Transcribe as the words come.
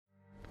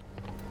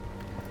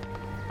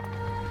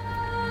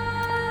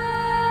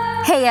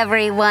Hey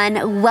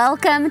everyone,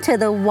 welcome to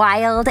the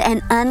Wild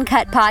and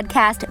Uncut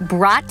podcast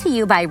brought to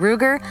you by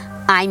Ruger.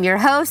 I'm your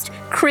host,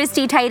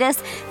 Christy Titus.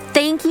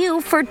 Thank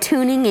you for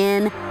tuning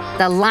in.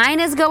 The line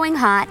is going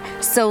hot,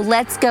 so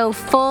let's go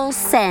full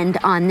send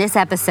on this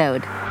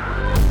episode.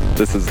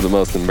 This is the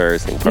most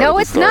embarrassing part. No, of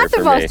the it's story not the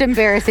for most me.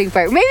 embarrassing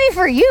part. Maybe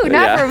for you,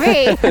 not for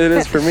me. It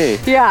is for me.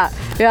 Yeah.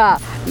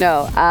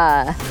 No,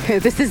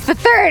 this is the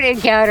third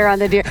encounter on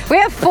the deer. We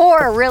have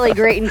 4 really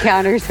great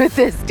encounters with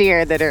this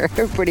deer that are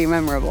pretty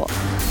memorable.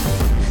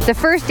 The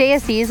first day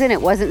of season,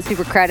 it wasn't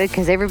super crowded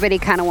because everybody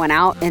kind of went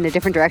out in a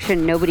different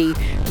direction. Nobody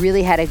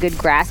really had a good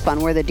grasp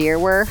on where the deer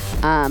were.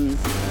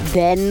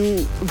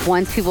 Then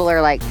once people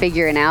are like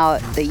figuring out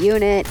the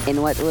unit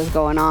and what was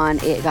going on,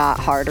 it got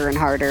harder and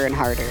harder and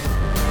harder.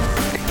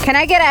 Can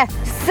I get a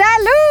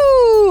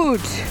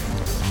salute?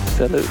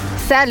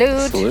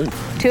 Salute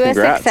to Congrats.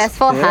 a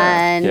successful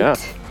hunt. Yeah.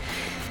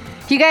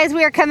 You guys,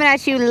 we are coming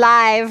at you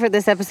live for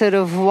this episode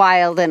of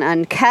Wild and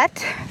Uncut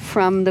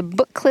from the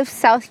Book Cliff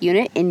South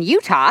Unit in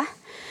Utah,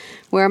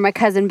 where my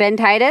cousin Ben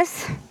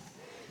Titus,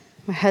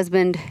 my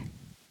husband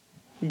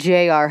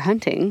J.R.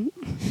 Hunting,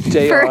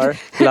 J.R.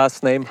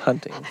 last name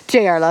Hunting.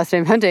 J.R. last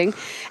name Hunting,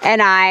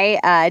 and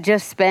I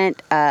just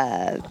spent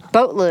a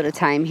boatload of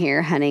time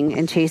here hunting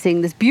and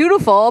chasing this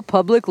beautiful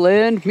public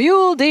land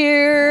mule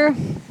deer.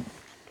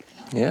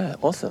 Yeah,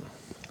 awesome.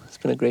 It's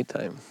been a great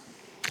time.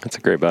 It's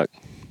a great buck.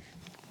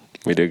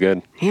 We do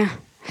good. Yeah.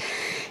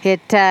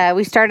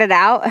 We started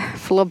out,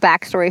 for a little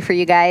backstory for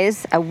you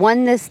guys. I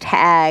won this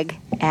tag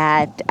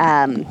at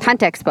Hunt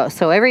Expo.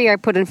 So every year I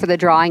put in for the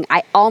drawing.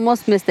 I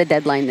almost missed the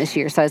deadline this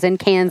year. So I was in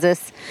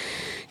Kansas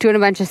doing a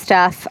bunch of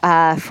stuff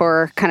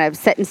for kind of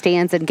setting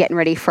stands and getting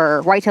ready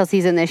for whitetail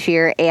season this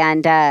year.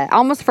 And I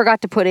almost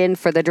forgot to put in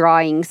for the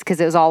drawings because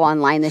it was all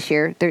online this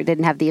year. They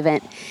didn't have the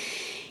event.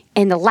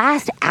 In the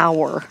last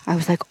hour, I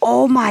was like,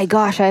 oh my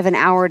gosh, I have an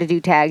hour to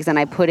do tags. And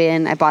I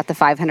bought the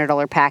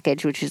 $500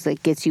 package, which is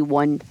like gets you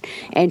one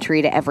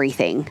entry to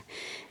everything.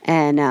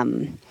 And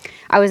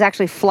I was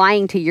actually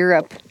flying to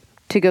Europe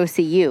to go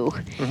see you.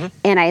 Mm-hmm.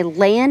 And I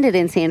landed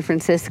in San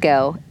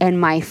Francisco and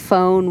my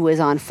phone was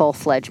on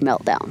full-fledged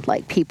meltdown.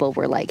 Like people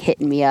were like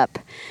hitting me up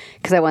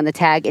because I won the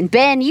tag. And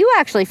Ben, you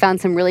actually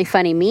found some really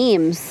funny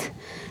memes.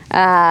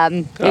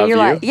 And you're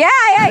like, yeah.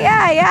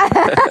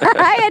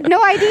 I had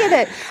no idea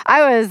that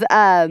I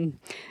was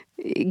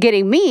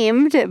getting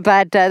memed,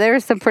 but there were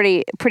some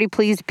pretty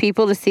pleased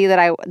people to see that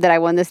I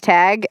won this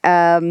tag.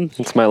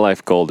 It's my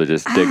life goal to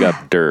just dig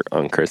up dirt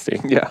on Christy.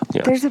 Yeah.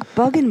 There's a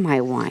bug in my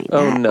wine.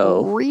 Oh, that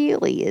no.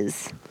 Really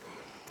is.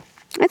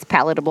 It's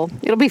palatable.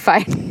 It'll be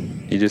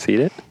fine. You just eat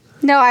it?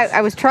 No,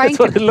 I was trying That's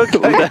what it looked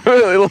like.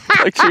 It looked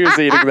like she was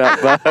eating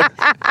that bug.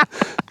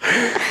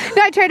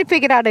 No, I tried to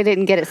pick it out. I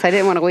didn't get it, so I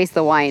didn't want to waste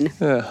the wine.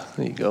 Yeah,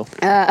 there you go.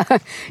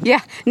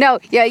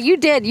 Yeah, you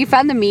did. You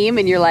found the meme,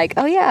 and you're like,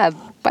 oh, yeah,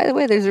 by the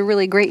way, there's a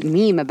really great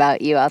meme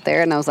about you out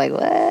there. And I was like,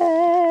 what?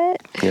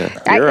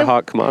 Yeah, you're a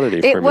hot commodity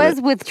for a It was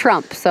minute. with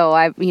Trump, so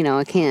I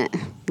can't.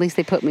 At least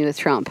they put me with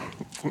Trump.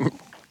 I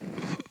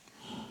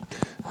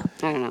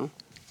don't know.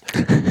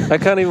 I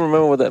can't even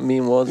remember what that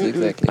meme was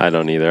exactly. I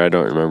don't either. I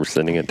don't remember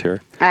sending it to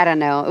her. I don't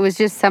know. It was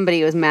just somebody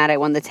who was mad I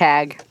won the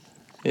tag.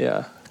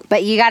 Yeah.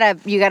 But you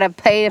gotta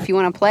pay if you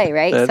want to play,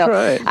 right? That's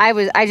right.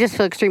 I just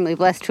feel extremely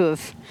blessed to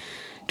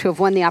have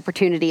won the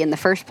opportunity in the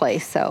first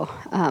place. So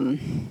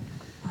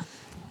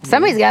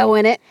somebody's gotta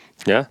win it.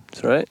 Yeah,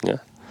 That's right. yeah.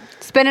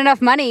 Spend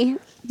enough money.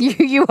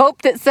 You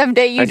hope that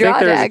someday you I draw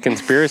think a there's a tag.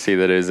 conspiracy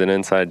that is an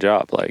inside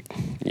job. Like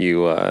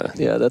you,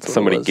 Yeah, that's what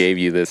somebody it was. gave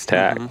you this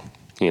tag.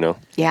 Mm-hmm. You know,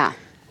 Yeah.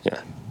 yeah.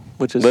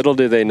 Which is Little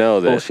do they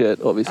know that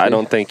bullshit, obviously. I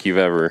don't think you've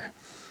ever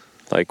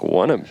like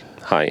won a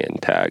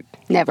high-end tag.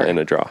 Never. In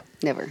a draw.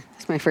 Never.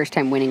 It's my first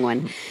time winning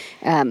one.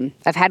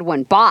 I've had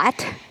one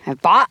bought.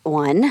 I've bought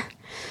one,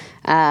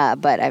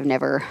 but I've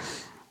never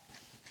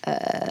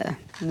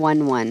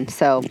won one.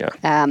 So,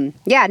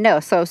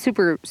 So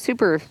super,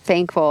 super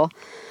thankful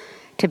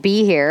to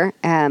be here.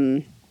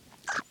 A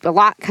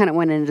lot kind of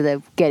went into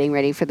the getting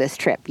ready for this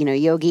trip. You know,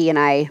 Yogi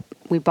and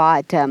we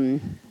bought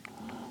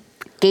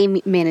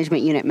game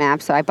management unit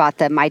maps. So I bought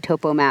the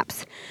MyTopo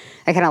maps.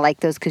 I kind of like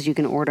those because you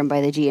can order them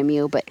by the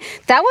GMU. But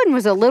that one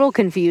was a little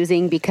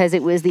confusing because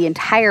it was the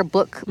entire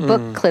book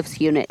cliffs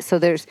unit. So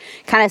there's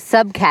kind of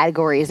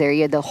subcategories there.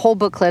 You have the whole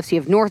book cliffs. You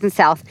have north and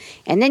south.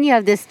 And then you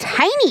have this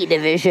tiny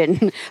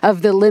division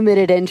of the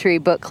limited entry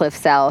book cliff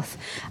south.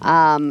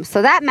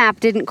 So that map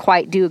didn't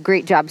quite do a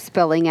great job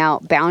spelling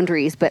out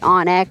boundaries. But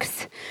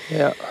Onyx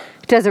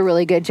does a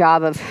really good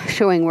job of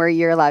showing where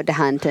you're allowed to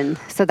hunt. And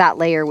so that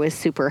layer was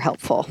super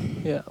helpful.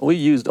 Yeah, we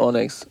used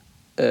Onyx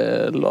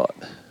a lot.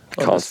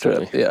 On this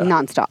Constantly. trip. Yeah.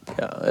 Nonstop.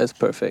 Yeah, it's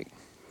perfect.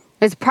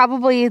 It's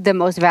probably the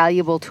most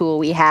valuable tool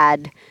we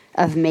had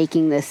of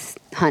making this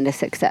hunt a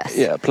success.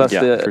 Yeah, plus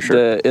Yeah, for sure.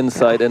 the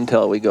inside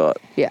intel we got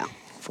Yeah.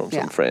 from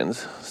Yeah. some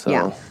friends. So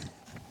Yeah.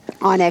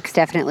 Onyx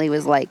definitely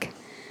was like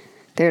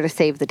there to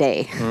save the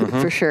day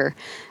for sure.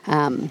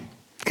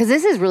 Because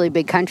this is really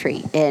big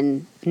country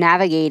and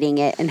navigating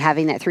it and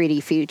having that 3D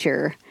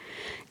future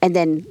and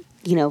then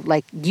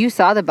like you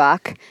saw the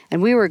buck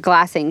and we were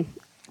glassing.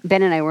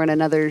 Ben and I were in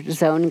another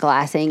zone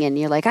glassing, and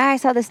you're like, I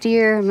saw this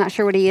deer. I'm not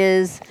sure what he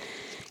is.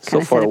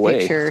 So far away.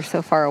 Picture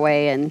so far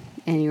away, and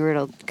you were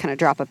able to kind of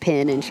drop a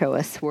pin and show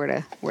us where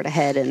to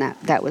head, and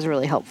that was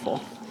really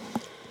helpful.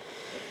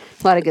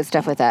 A lot of good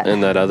stuff with that.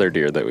 And that other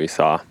deer that we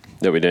saw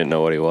that we didn't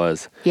know what he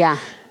was. Yeah.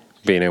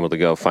 Being able to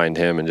go find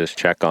him and just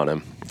check on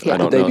him. Yeah. I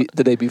don't know.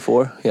 The day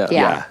before?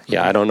 Yeah.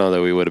 Yeah. I don't know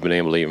that we would have been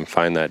able to even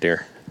find that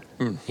deer.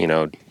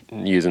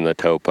 Using the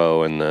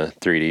topo and the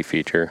 3D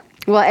feature.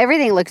 Well,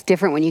 everything looks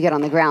different when you get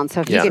on the ground.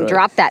 So if you can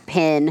drop that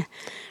pin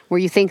where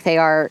you think they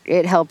are,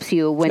 it helps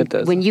you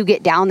when you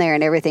get down there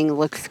and everything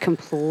looks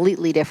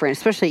completely different,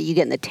 especially you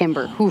get in the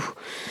timber. Whew.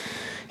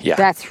 Yeah.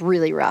 That's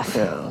really rough.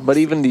 Yeah. But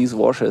even these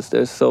washes,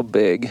 they're so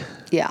big.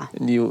 Yeah.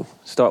 And you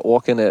start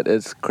walking it,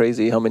 it's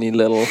crazy how many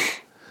little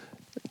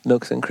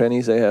nooks and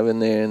crannies they have in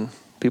there, and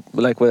people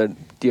like where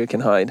deer can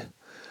hide.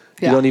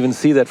 Yeah. You don't even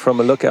see that from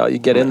a lookout. You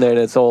get in there and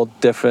it's all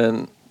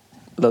different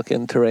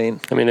looking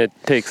terrain. I mean, it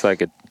takes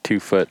like a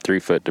 2-foot,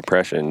 3-foot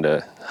depression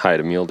to hide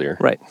a mule deer.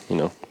 Right.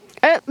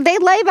 They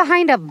lay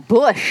behind a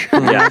bush.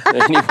 Yeah,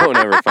 and you won't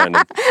ever find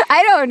them.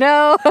 I don't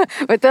know,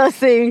 but those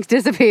things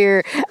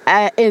disappear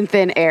in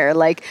thin air.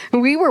 Like,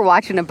 we were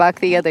watching a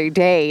buck the other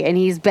day, and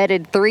he's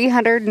bedded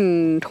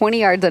 320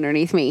 yards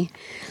underneath me.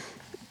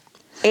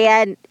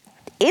 And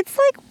it's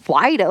like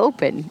wide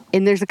open,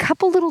 and there's a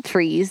couple little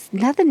trees,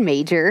 nothing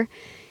major.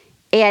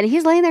 And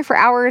he's laying there for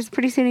hours.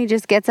 Pretty soon he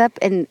just gets up,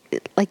 and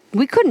like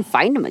we couldn't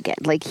find him again.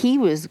 Like he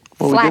was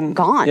flat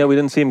gone. Yeah, we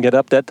didn't see him get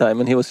up that time,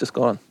 and he was just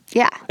gone.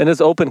 Yeah. And it's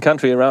open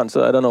country around,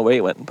 so I don't know where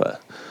he went, but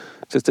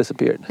just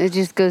disappeared. It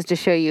just goes to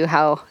show you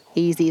how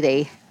easy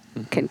they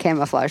can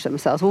camouflage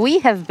themselves. We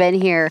have been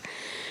here.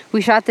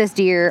 We shot this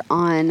deer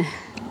on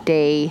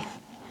day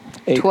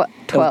 12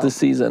 of the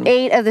season.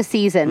 8 of the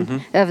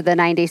season, of the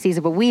 9-day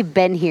season. But we've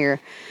been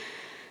here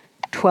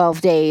 12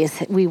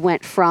 days. We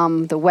went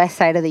from the west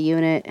side of the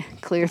unit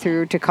clear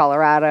through to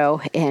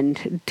Colorado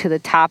and to the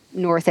top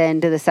north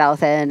end to the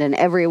south end and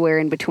everywhere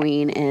in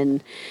between,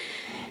 and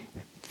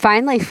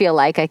finally feel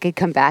like I could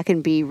come back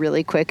and be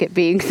really quick at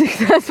being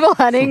successful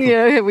hunting.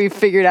 We've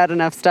figured out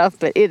enough stuff,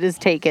 but it has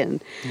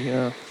taken.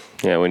 Yeah.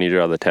 Yeah, when you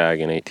draw the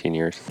tag in 18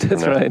 years.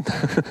 That's right.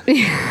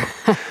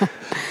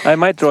 I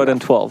might draw it in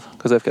 12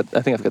 because I think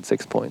I've got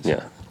 6 points.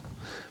 Yeah.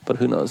 But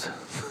who knows?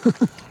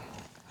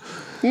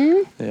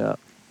 Yeah.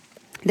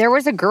 There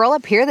was a girl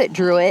up here that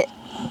drew it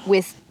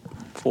with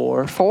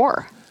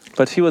 4.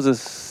 But she was a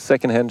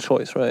second-hand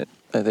choice, right?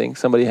 I think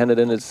somebody handed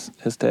in his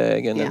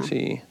tag, and then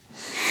she.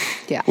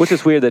 Yeah. Which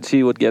is weird that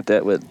she would get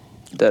that with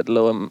that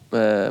low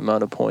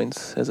amount of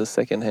points as a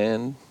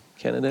second-hand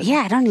candidate.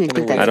 Yeah, I don't even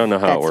think I don't know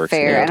how it works.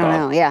 fair. I don't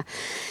know. Yeah,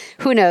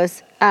 who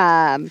knows?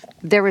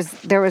 There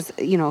was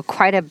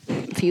quite a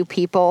few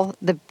people.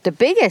 The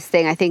biggest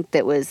thing I think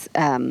that was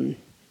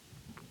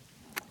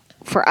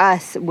for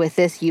us with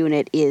this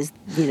unit is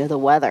the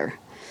weather.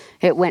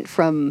 It went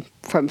from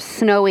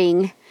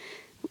snowing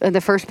in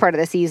the first part of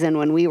the season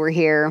when we were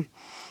here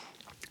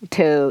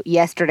to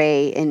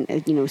yesterday,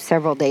 and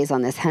several days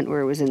on this hunt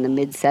where it was in the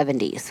mid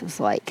 70s. It was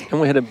like,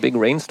 And we had a big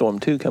rainstorm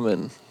too come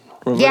in.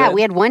 Remember yeah, that?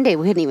 we had one day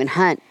we couldn't even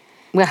hunt.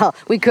 Well,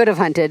 we could have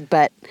hunted,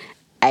 but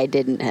I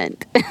didn't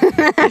hunt.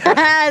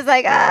 I was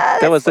like,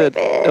 That was it.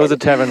 It was a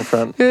tavern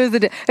front.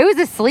 It was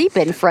a sleep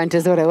in front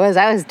is what it was.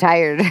 I was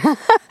tired.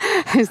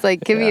 I was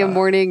like, give me a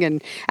morning.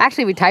 And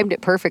actually we timed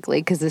it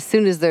perfectly because as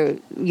soon as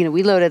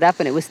we loaded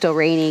up and it was still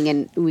raining,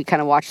 and we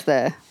kind of watched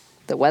the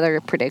weather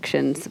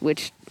predictions,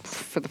 which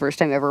for the first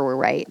time ever were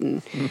right,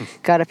 and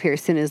got up here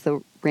as soon as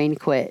the rain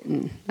quit,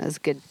 and that was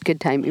good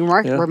timing.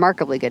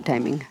 Remarkably good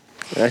timing.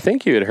 I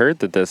think you had heard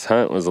that this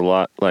hunt was a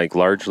lot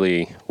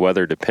largely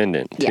weather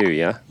dependent too,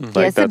 yeah?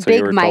 It's a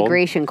big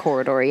migration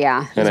corridor,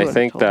 yeah. And I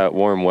think that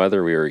warm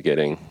weather we were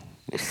getting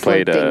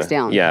played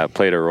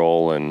a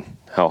role in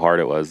how hard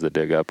it was to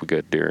dig up a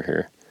good deer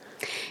here.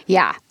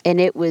 Yeah.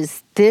 And it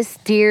was this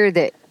deer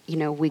that,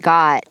 we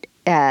got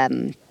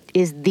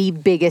is the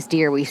biggest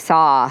deer we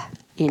saw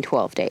in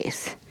 12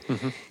 days.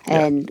 Mm-hmm.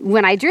 And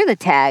when I drew the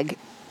tag,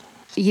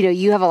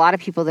 you have a lot of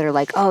people that are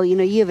like, oh,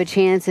 you have a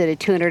chance at a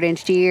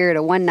 200-inch deer at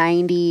a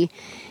 190.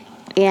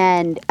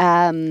 And,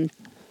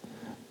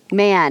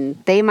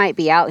 man, they might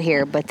be out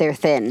here, but they're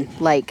thin.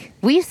 Like,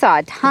 we saw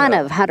a ton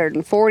of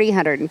 140,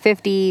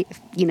 150,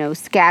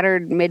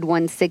 scattered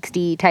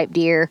mid-160 type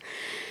deer.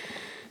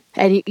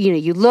 And,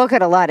 you look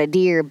at a lot of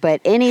deer,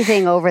 but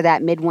anything over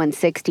that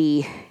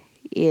mid-160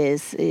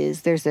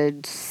 is there's a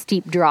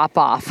steep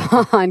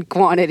drop-off on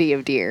quantity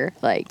of deer.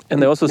 And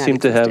they also seem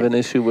to have an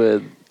issue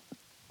with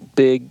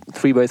big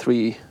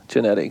 3x3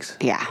 genetics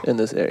in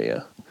this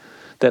area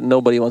that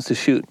nobody wants to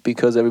shoot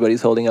because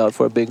everybody's holding out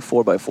for a big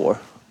 4x4.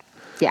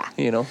 Yeah.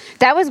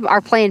 That was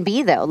our plan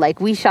B, though. Like,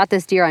 we shot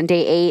this deer on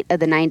day 8 of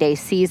the 9-day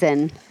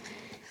season,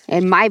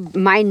 and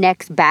my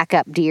next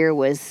backup deer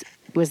was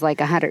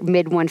like 100,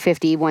 mid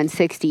 150,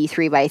 160,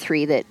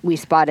 3x3 that we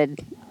spotted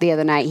the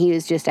other night. He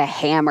was just a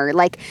hammer.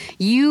 Like,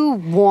 you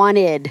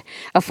wanted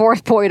a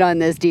 4th point on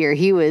this deer.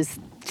 He was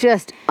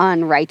just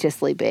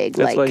unrighteously big.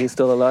 That's why he's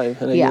still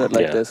alive in a unit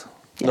like this.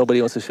 Yeah.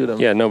 Nobody wants to shoot him.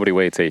 Yeah, nobody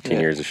waits 18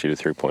 years to shoot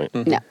a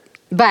 3-point. No.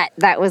 But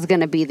that was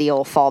going to be the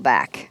old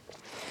fallback.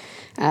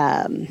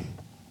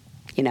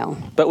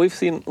 But we've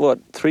seen,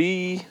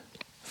 3,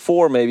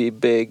 4 maybe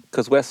big,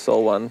 because Wes saw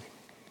one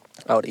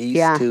out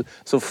east too.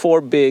 So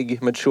 4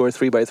 big, mature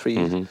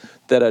 3x3s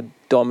that are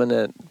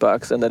dominant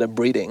bucks and that are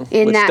breeding,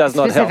 which does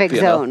not help.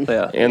 Zone.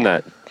 Yeah. And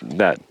that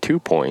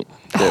 2-point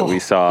that we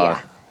saw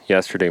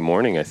yesterday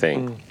morning, I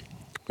think.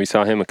 We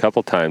saw him a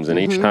couple times, and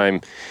each time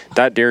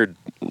that deer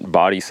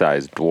body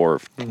size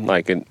dwarfed,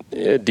 like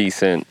a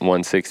decent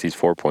 160s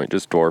 4-point,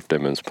 just dwarfed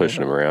him and was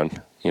pushing him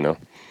around,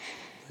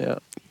 Yeah.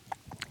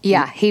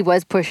 Yeah, he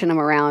was pushing him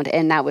around,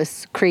 and that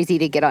was crazy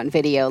to get on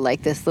video,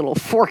 like this little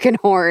fork and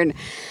horn.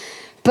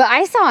 But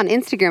I saw on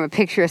Instagram a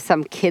picture of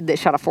some kid that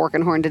shot a fork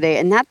and horn today,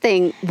 and that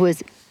thing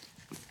was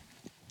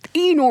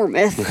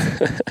enormous.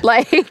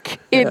 Like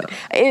in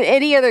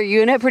any other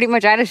unit, pretty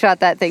much I'd have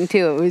shot that thing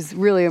too. It was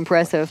really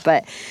impressive.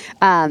 But,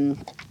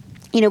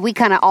 we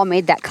kind of all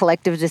made that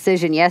collective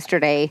decision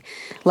yesterday.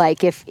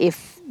 Like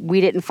if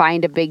we didn't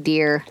find a big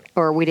deer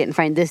or we didn't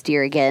find this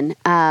deer again,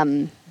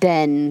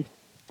 then,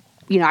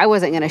 I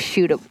wasn't going to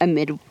shoot a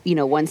mid,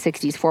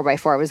 160s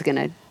 4x4. I was going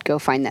to go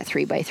find that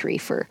 3x3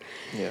 for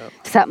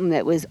something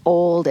that was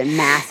old and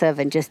massive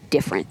and just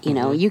different.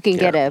 You can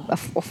get a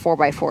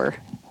 4x4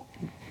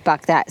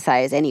 buck that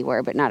size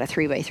anywhere, but not a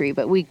 3x3.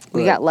 But we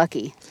got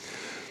lucky.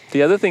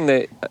 The other thing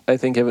that I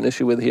think have an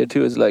issue with here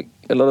too is like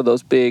a lot of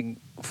those big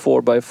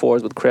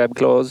 4x4s with crab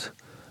claws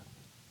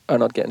are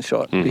not getting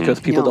shot because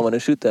people don't want to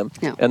shoot them,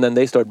 and then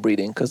they start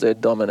breeding because they're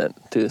dominant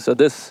too. So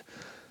this,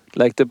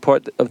 like the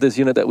part of this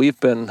unit that we've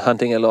been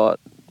hunting a lot,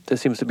 there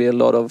seems to be a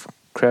lot of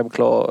crab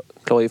clawy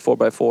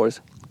 4x4s,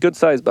 good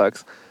size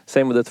bucks.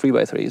 Same with the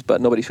 3x3s,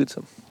 but nobody shoots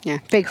them. Yeah,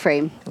 big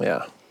frame.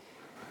 Yeah.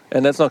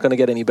 And that's not going to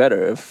get any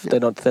better if they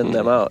don't thin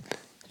them out.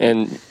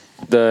 And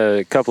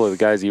the couple of the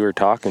guys you were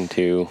talking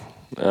to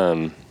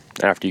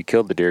after you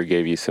killed the deer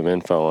gave you some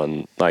info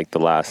on like the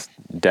last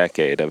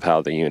decade of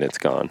how the unit's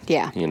gone.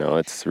 Yeah.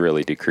 It's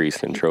really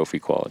decreased in trophy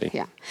quality.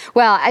 Yeah.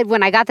 Well,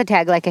 when I got the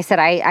tag, like I said,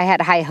 I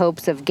had high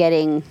hopes of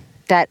getting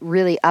that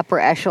really upper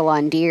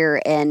echelon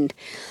deer, and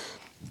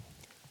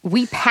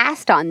we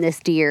passed on this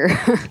deer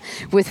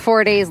with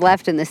 4 days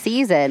left in the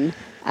season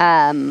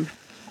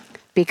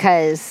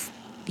because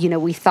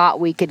we thought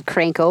we could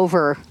crank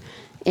over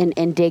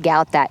and dig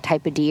out that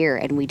type of deer,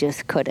 and we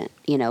just couldn't.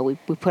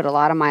 We put a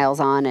lot of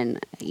miles on,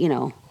 and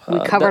we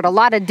covered a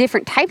lot of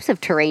different types of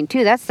terrain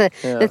too. That's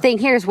the thing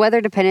here is weather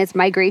dependence,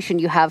 migration.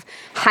 You have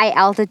high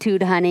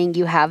altitude hunting,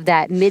 you have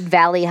that mid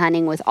valley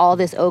hunting with all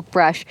this oak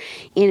brush.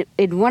 In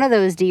one of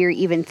those deer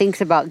even thinks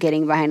about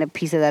getting behind a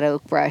piece of that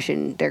oak brush,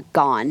 and they're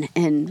gone,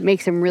 and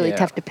makes them really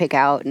tough to pick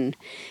out. And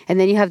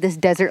then you have this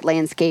desert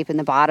landscape in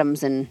the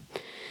bottoms, and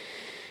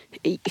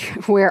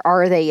where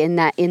are they in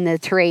the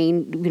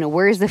terrain?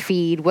 Where's the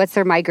feed? What's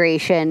their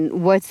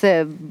migration? What's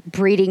the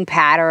breeding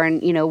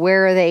pattern?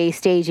 Where are they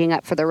staging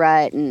up for the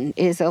rut? And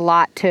is a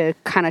lot to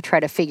kind of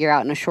try to figure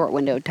out in a short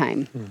window of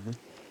time.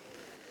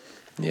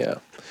 Yeah.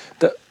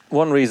 The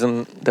one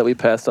reason that we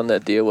passed on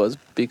that deer was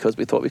because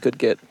we thought we could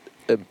get,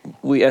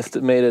 we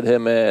estimated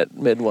him at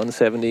mid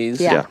 170s.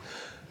 Yeah.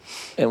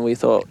 And we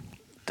thought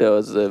there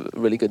was a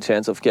really good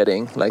chance of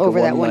getting like over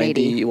a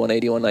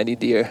 190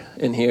 deer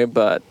in here,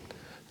 but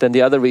then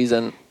the other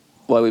reason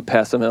why we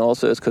passed him in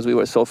also is because we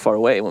were so far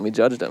away when we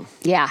judged him.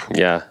 Yeah.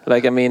 Yeah.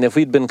 Like, if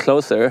we'd been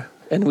closer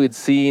and we'd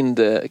seen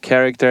the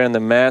character and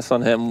the mass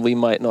on him, we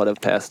might not have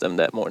passed him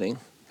that morning.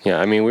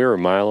 Yeah, we were a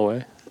mile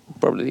away.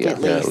 Probably, yeah.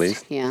 At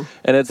least. Yeah.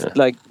 And it's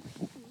like,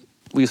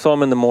 we saw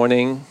him in the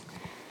morning,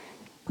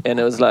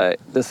 and it was like,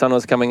 the sun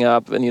was coming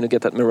up, and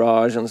get that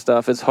mirage and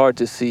stuff. It's hard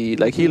to see.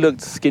 Like, he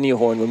looked skinny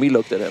horn when we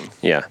looked at him.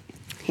 Yeah.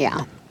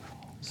 Yeah.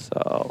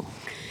 So...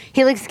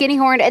 He looks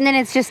skinny-horned, and then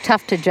it's just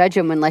tough to judge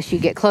him unless you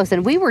get close.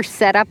 And we were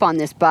set up on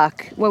this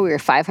buck. We were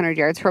 500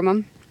 yards from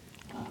him,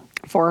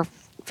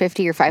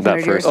 450 or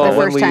 500 yards the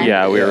first time.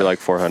 Yeah, we were like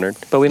 400.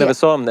 But we never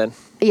saw him then.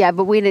 Yeah,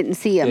 but we didn't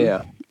see him.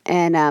 Yeah.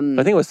 And I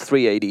think it was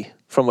 380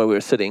 from where we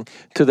were sitting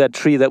to that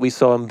tree that we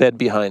saw him bed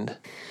behind.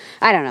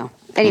 I don't know.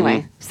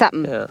 Anyway,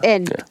 something. Yeah.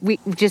 And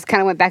we just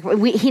kind of went back.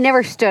 He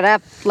never stood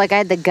up. Like, I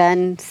had the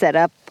gun set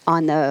up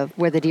on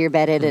where the deer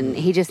bedded, and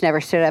he just never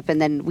stood up.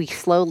 And then we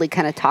slowly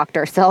kind of talked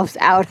ourselves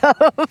out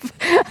of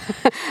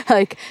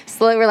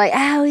we're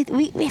like,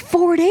 we have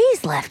 4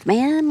 days left,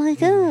 man.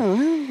 Like,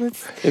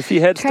 let's. If he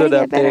had stood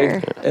up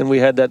there and we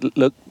had that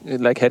look,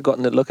 like had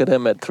gotten a look at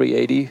him at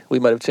 380, we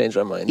might have changed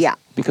our minds. Yeah,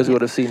 because we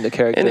would have seen the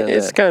character. And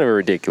it's kind of a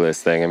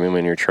ridiculous thing.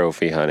 When you're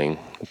trophy hunting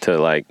to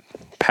like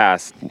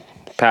pass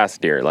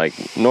deer,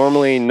 like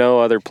normally no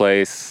other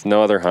place,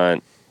 no other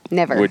hunt.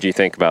 Never would you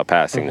think about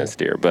passing this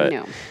deer, but.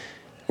 No.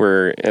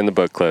 We're in the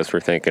book clips. We're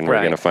thinking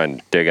we're going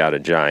to dig out a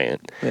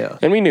giant. Yeah.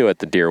 And we knew what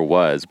the deer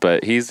was,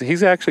 but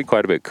he's actually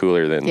quite a bit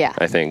cooler than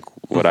I think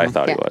what I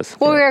thought he was.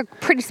 Well, we were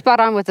pretty spot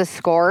on with the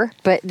score,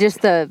 but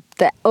just the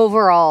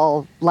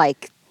overall,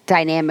 like,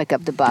 dynamic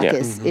of the buck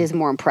is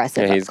more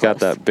impressive. Yeah, he's got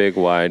that big,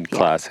 wide,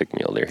 classic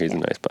mule deer. He's a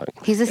nice buck.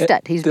 He's a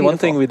stud. He's the beautiful. one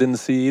thing we didn't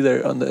see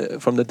either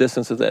from the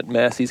distance is that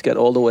mass he's got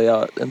all the way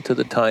out into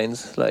the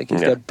tines. Like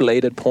he's got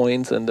bladed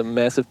points and the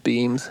massive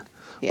beams,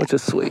 which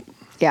is sweet.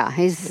 Yeah,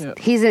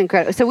 he's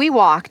incredible. So we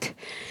walked,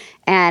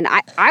 and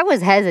I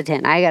was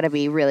hesitant. I got to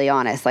be really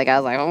honest. Like I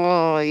was like,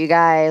 oh, you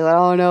guys, I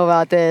don't know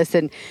about this,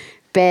 and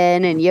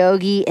Ben and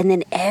Yogi, and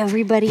then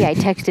everybody I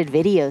texted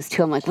videos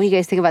to. I'm like, what do you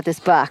guys think about this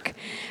buck?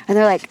 And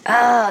they're like,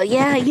 oh,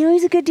 yeah,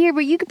 he's a good deer,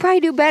 but you could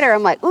probably do better.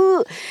 I'm like,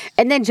 ooh.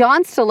 And then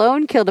John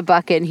Stallone killed a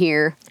buck in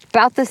here,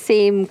 about the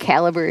same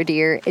caliber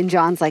deer. And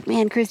John's like,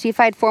 man, Christy, if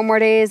I had 4 more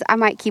days, I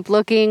might keep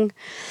looking.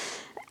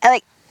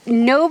 Like,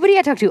 nobody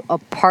I talked to,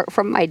 apart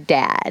from my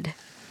dad,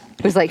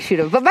 was like,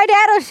 shoot him. But my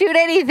dad will shoot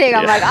anything.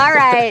 I'm like, all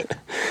right.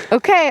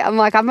 Okay. I'm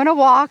like, I'm going to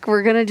walk.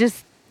 We're going to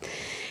just...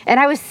 And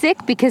I was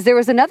sick because there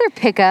was another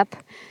pickup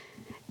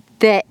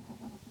that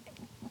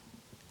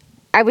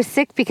I was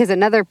sick because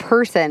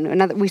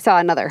we saw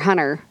another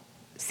hunter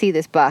see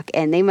this buck,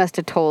 and they must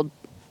have told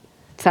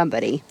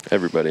somebody.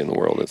 Everybody in the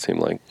world, it seemed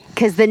like.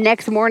 Because the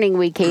next morning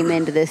we came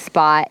into this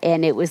spot,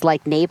 and it was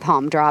like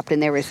napalm dropped,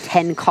 and there was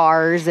 10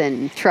 cars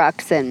and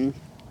trucks and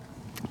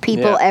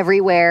people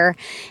everywhere.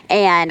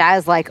 And I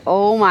was like,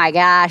 oh my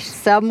gosh,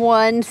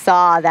 someone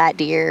saw that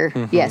deer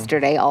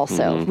yesterday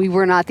also. We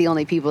were not the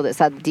only people that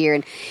saw the deer,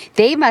 and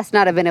they must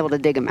not have been able to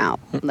dig him out.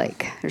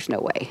 Like, there's no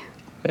way.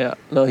 Yeah.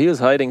 No, he was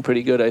hiding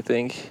pretty good, I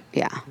think.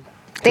 Yeah.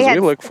 Because we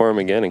looked for him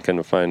again and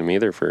couldn't find him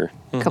either for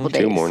a couple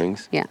days. 2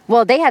 mornings. Yeah.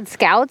 Well, they had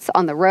scouts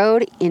on the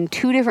road in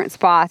 2 different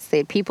spots. They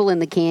had people in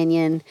the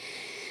canyon.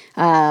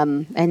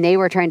 And they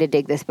were trying to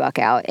dig this buck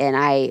out, and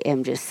I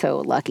am just so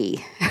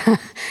lucky.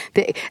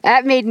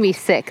 That made me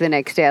sick the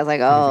next day. I was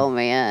like, oh,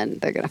 man,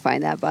 they're going to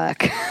find that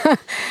buck.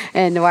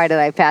 And why did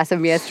I pass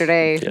him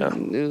yesterday? Yeah.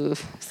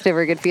 Oof, it's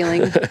never a good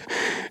feeling. It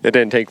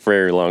didn't take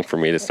very long for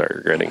me to start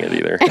regretting it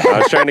either. I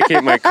was trying to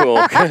keep my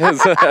cool because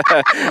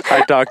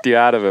I talked you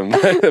out of him.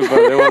 But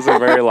it wasn't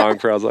very long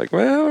for I was like,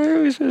 well,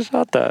 maybe we should have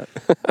shot that.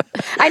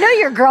 I know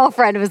your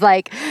girlfriend was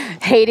like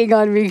hating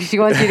on me because she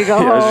wants you to go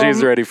home.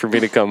 She's ready for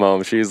me to come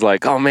home. She's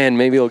like, oh, man,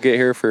 maybe he'll get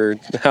here for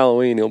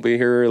Halloween. He'll be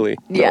here early.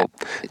 Yeah. No,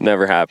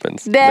 never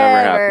happens. Never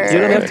happens. You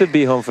don't have to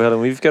be home for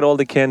Halloween. We've got all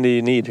the candy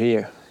you need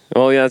here.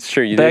 Well, yeah, that's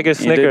true. Bag of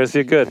Snickers,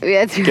 you're good.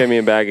 Give me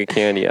a bag of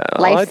candy.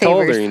 I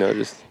told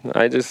her,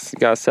 I just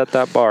got to set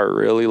that bar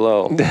really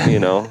low,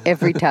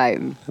 Every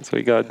time. That's what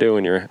you got to do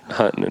when you're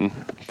hunting and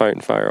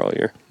fighting fire all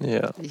year.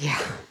 Yeah. Yeah.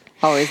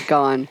 Always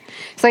gone.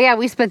 So, yeah,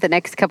 we spent the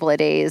next couple of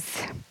days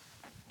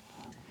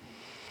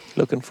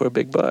looking for a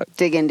big buck.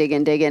 Digging.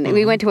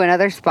 We went to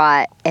another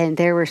spot, and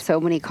there were so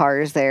many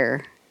cars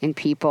there and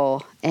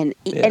people. And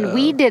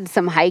we did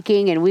some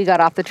hiking, and we got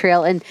off the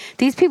trail. And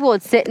these people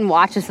would sit and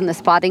watch us in the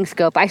spotting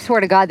scope. I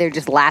swear to God, they're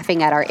just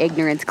laughing at our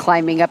ignorance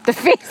climbing up the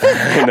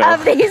faces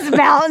of these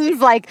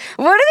mountains. Like,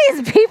 what are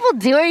these people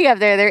doing up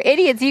there? They're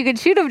idiots. You can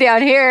shoot them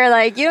down here.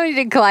 Like, you don't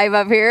need to climb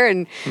up here.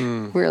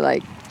 And we're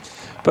like...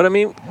 But, I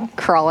mean...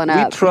 crawling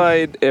up. We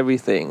tried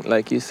everything,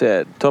 like you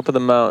said. Top of the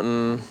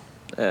mountain...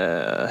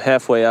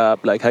 halfway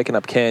up, like hiking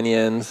up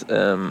canyons,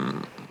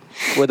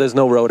 where there's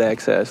no road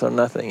access or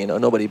nothing.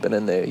 Nobody's been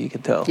in there. You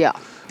can tell. Yeah.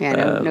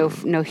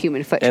 No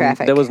human foot and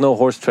traffic. There was no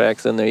horse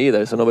tracks in there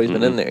either, so nobody's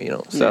been in there.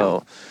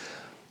 So,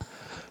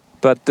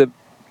 but the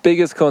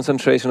biggest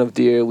concentration of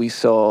deer we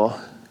saw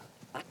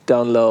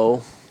down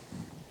low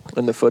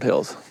in the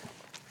foothills.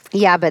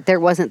 Yeah, but there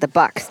wasn't the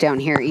bucks down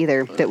here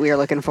either that we were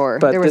looking for.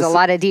 But there was a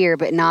lot of deer,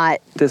 but not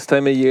this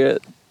time of year.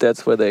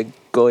 That's where they're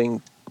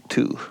going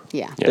to.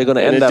 Yeah. They're going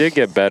to end up. And it did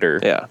get better.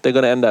 Yeah, they're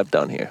going to end up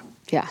down here.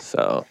 Yeah.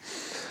 So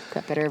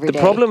got better every day.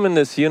 The problem in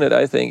this unit,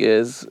 I think,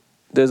 is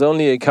there's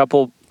only a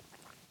couple,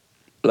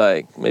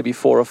 like maybe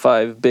 4 or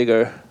 5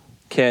 bigger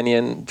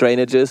canyon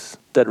drainages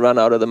that run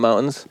out of the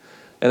mountains,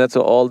 and that's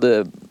where all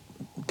the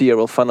deer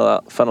will funnel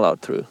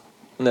out through,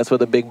 and that's where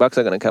the big bucks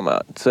are going to come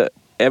out. So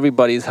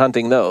everybody's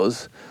hunting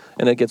those,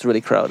 and it gets really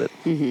crowded.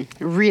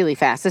 Really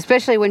fast,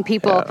 especially when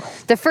people... Yeah.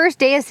 The first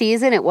day of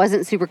season, it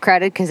wasn't super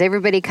crowded because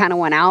everybody kind of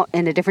went out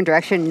in a different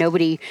direction.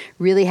 Nobody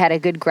really had a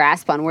good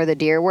grasp on where the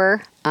deer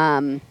were.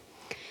 And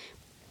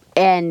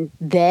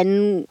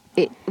then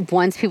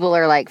once people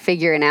are like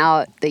figuring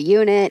out the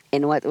unit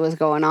and what was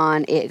going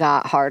on, it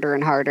got harder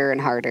and harder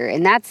and harder.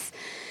 And that's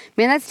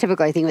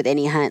typical, I think, with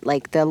any hunt.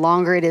 Like, the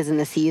longer it is in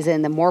the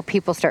season, the more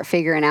people start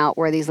figuring out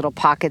where these little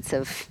pockets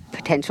of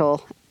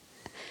potential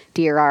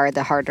deer are,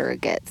 the harder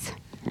it gets.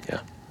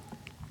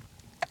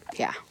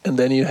 Yeah. And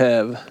then you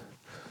have,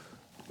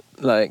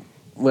 like,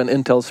 when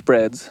intel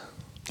spreads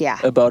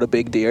about a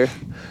big deer,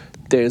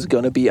 there's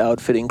going to be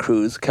outfitting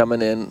crews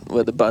coming in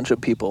with a bunch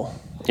of people.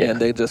 Yeah. And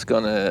they're just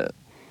going to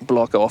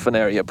block off an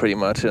area pretty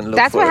much. And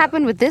That's what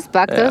happened with this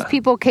buck. Those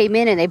people came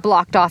in and they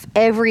blocked off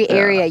every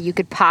area you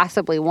could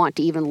possibly want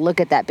to even look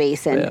at that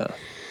basin. Yeah.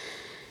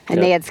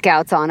 And they had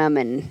scouts on them.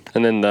 And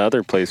then the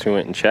other place we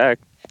went and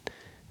checked,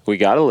 we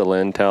got a little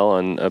intel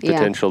on a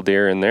potential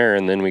deer in there,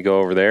 and then we go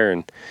over there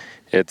and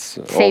it's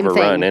same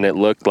overrun, thing. and it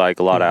looked like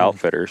a lot of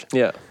outfitters.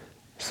 Yeah.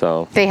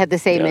 So they had the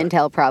same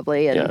intel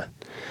probably. And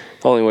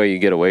Only way you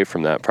get away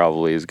from that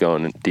probably is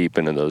going deep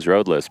into those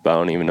road lists, but I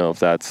don't even know if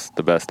that's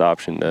the best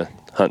option to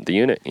hunt the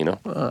unit, you know?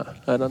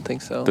 I don't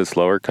think so. This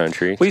lower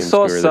country. We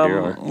saw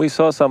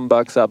some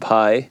bucks up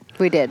high.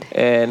 We did.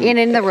 And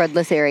in the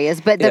roadless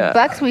areas. But the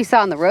bucks we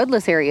saw in the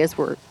roadless areas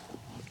were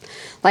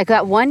like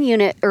that one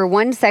unit or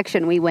one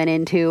section we went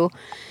into,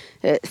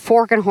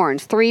 Fork and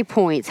Horns, 3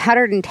 points,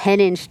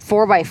 110-inch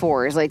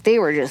 4x4s. Like they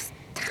were just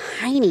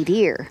tiny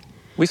deer.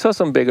 We saw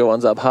some bigger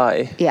ones up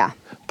high. Yeah.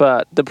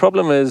 But the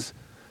problem is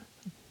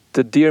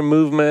the deer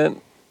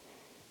movement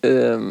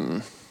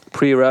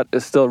pre-rut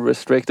is still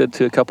restricted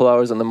to a couple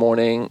hours in the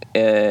morning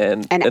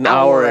and an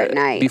hour at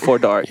night before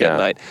dark at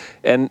night.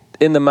 And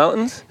in the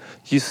mountains,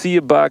 you see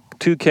a buck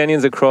 2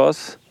 canyons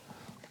across.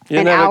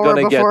 You're never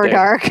going to get there.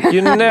 Dark.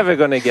 You're never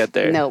going to get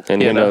there. Nope.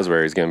 And who knows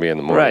where he's going to be in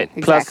the morning. Right.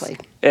 Exactly.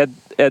 Plus,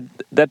 at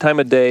that time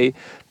of day,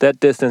 that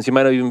distance, you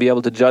might not even be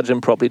able to judge him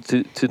properly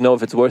to know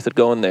if it's worth it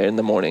going there in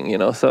the morning, you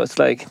know? So it's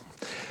like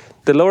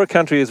the lower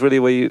country is really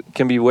where you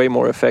can be way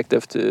more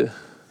effective to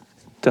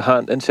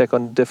hunt and check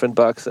on different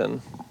bucks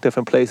and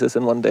different places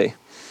in one day.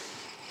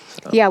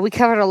 So. Yeah, we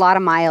covered a lot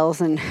of miles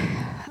and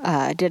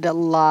did a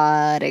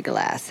lot of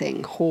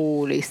glassing.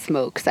 Holy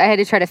smokes. I had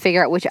to try to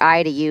figure out which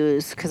eye to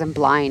use because I'm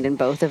blind in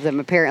both of them,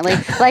 apparently.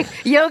 Like,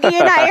 Yogi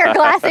and I are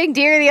glassing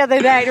deer the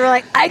other night. And we're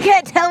like, I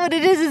can't tell what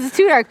it is. It's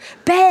too dark.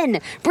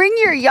 Ben, bring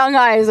your young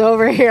eyes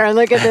over here and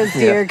look at this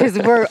deer because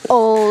we're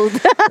old.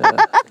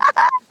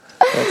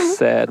 That's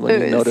sad when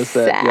you notice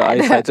that your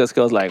eyesight just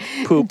goes like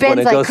poop. Ben's when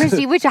it like, goes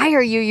Christy, which eye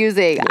are you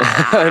using?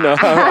 I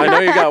know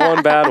you got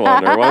one bad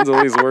one, or one's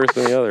at least worse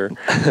than the other.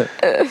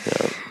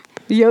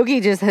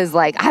 Yogi just is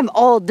like, I'm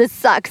old. This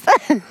sucks.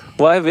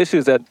 Well, I have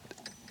issues that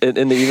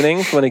in the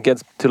evenings when it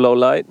gets to low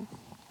light.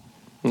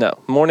 No,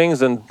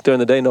 mornings and during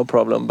the day, no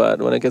problem.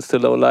 But when it gets to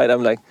low light,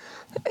 I'm like,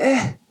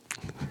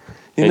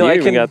 You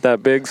even got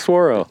that big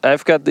Swaro.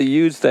 I've got the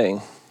huge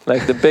thing.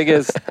 Like the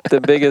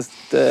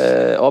biggest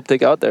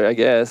optic out there, I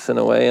guess, in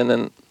a way,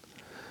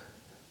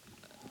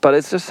 but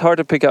it's just hard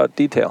to pick out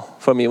detail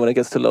for me when it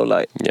gets to low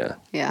light. Yeah.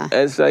 Yeah.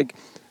 It's like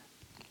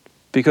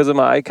because of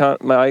my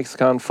eyes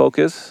can't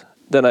focus,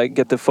 then I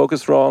get the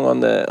focus wrong on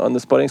the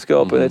spotting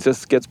scope, and it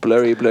just gets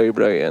blurry,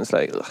 and it's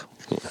like, ugh.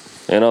 Yeah.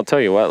 And I'll tell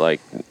you what, like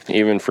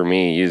even for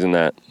me using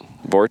that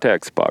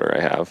Vortex spotter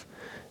I have,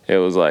 it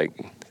was like.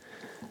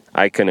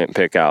 I couldn't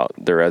pick out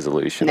the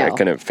resolution. No. I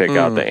couldn't pick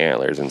out the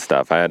antlers and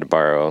stuff. I had to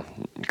borrow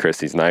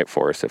Christy's Night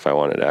Force if I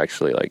wanted to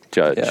actually like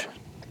judge,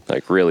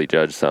 like really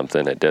judge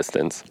something at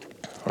distance.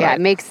 Yeah, Right.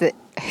 it makes it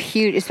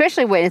huge,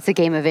 especially when it's a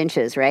game of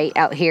inches, right?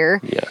 Out here,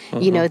 Yeah.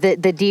 You know, the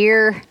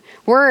deer,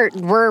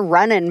 we're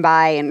running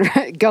by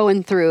and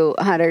going through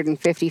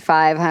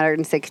 155,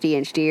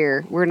 160-inch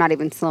deer. We're not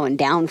even slowing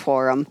down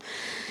for them.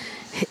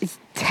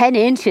 10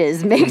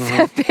 inches makes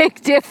a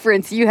big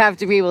difference. You have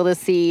to be able to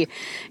see,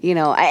 you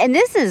know, and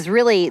this is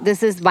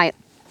the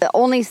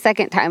only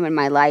second time in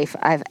my life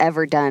I've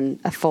ever done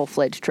a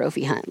full-fledged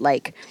trophy hunt.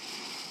 Like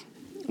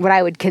what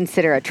I would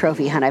consider a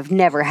trophy hunt. I've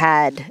never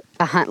had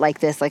a hunt like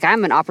this. Like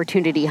I'm an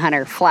opportunity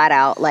hunter flat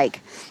out.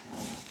 Like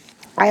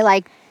I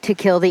like to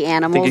kill the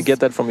animals. I think you get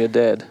that from your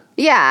dad.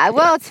 Yeah,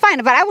 well, it's fine,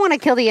 but I want to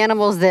kill the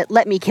animals that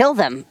let me kill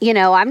them. You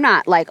know, I'm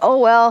not like, oh,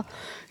 well,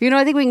 you know,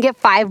 I think we can get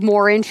 5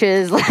 more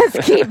inches.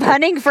 Let's keep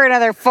hunting for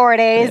another 4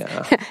 days.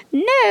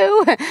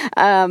 No.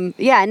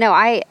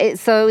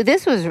 So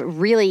this was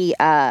really,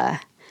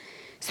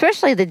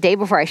 especially the day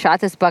before I shot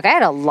this buck, I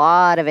had a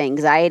lot of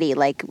anxiety.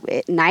 Like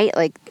at night,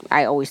 like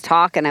I always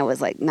talk and I was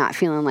like not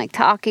feeling like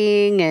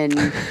talking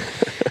and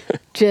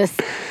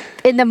just...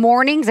 In the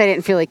mornings, I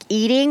didn't feel like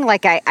eating.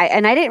 Like I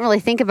didn't really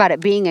think about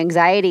it being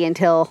anxiety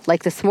until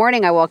like this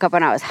morning. I woke up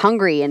and I was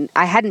hungry, and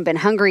I hadn't been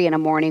hungry in a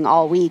morning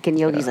all week. And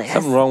Yogi's like,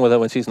 something wrong with her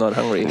when she's not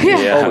hungry.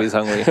 She's always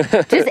hungry.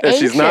 Just anxious.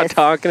 She's not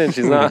talking and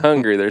she's not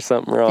hungry. There's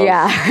something wrong.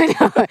 Yeah, I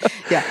know.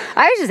 Yeah.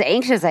 I was just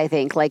anxious. I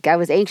think like I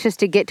was anxious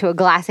to get to a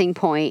glassing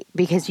point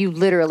because you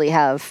literally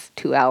have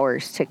 2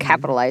 hours to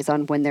capitalize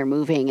on when they're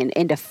moving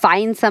and to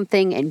find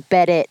something and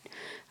bet it.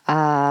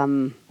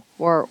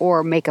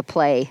 Or make a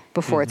play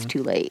before it's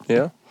too late.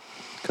 Yeah,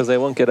 because they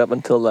won't get up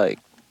until like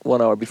 1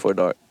 hour before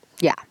dark.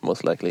 Yeah.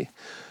 Most likely.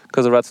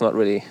 Because the rut's not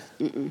really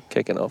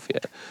kicking off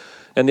yet.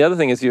 And the other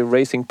thing is you're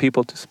racing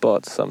people to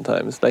spots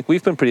sometimes. Like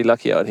we've been pretty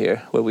lucky out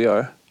here where we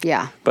are.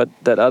 Yeah. But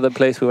that other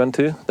place we went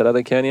to, that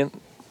other canyon,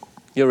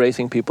 you're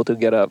racing people to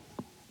get up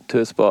to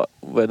a spot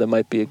where there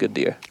might be a good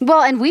deer.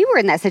 Well, and we were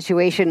in that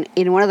situation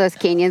in one of those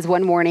canyons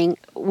one morning.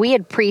 We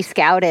had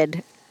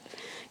pre-scouted.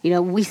 You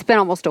know, we spent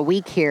almost a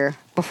week here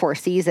before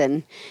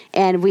season,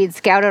 and we had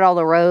scouted all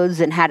the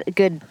roads and had a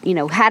good, you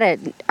know,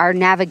 our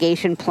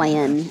navigation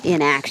plan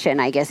in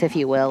action, I guess, if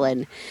you will.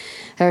 And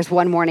there was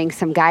one morning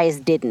some guys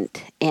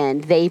didn't,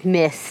 and they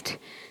missed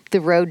the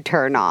road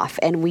turn off,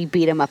 and we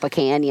beat them up a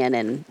canyon.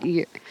 And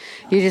you're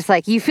just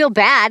like, you feel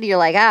bad. You're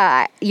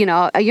like, you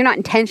know, you're not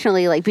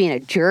intentionally like being a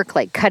jerk,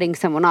 like cutting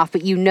someone off,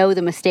 but you know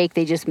the mistake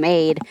they just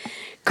made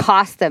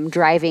cost them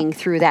driving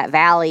through that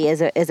valley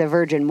as a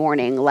virgin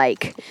morning,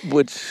 like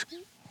which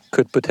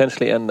could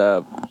potentially end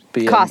up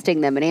being costing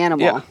them an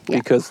animal. Yeah,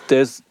 because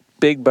there's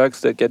big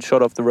bucks that get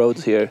shot off the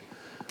roads here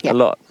a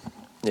lot,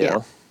 you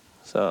know.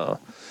 So,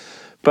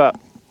 but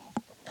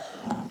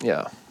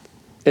yeah,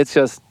 it's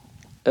just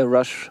a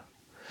rush.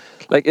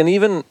 Like, and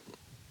even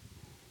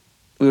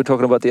we were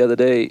talking about the other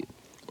day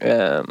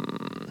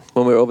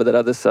when we were over that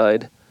other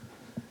side,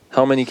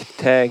 how many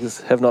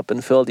tags have not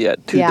been filled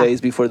yet? 2 days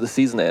before the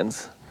season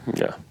ends.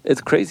 Yeah,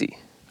 it's crazy.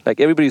 Like,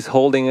 everybody's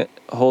holding a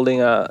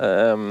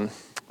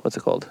what's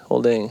it called?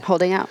 Holding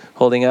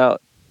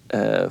out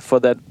for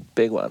that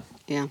big one.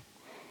 Yeah.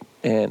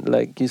 And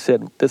like you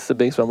said, this is the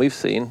biggest one we've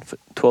seen for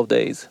 12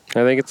 days.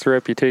 I think it's the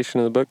reputation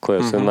of the book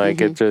cliffs, and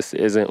like it just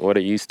isn't what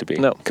it used to be.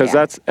 No, because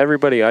that's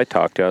everybody I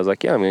talked to. I was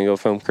like, yeah, I'm gonna go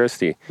film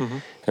Christy,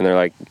 and they're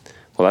like,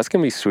 well, that's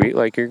gonna be sweet.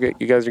 Like you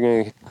guys are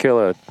gonna kill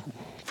a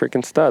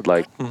freaking stud,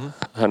 like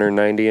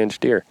 190-inch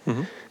deer.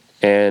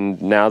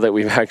 And now that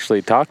we've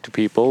actually talked to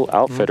people,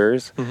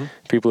 outfitters,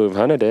 people who've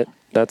hunted it,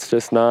 that's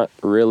just not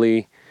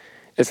really.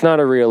 It's not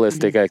a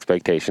realistic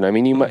expectation. I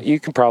mean, you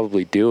can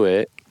probably do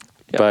it,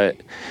 but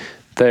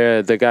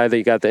the guy that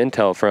you got the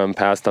intel from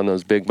passed on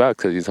those big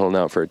bucks because he's holding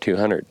out for a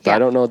 200. But I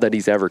don't know that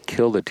he's ever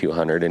killed a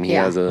 200, and he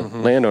has a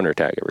landowner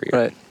tag every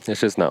year. Right.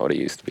 It's just not what it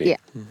used to be. Yeah.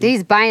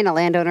 He's buying a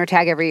landowner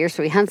tag every year,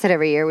 so he hunts it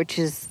every year, which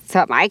is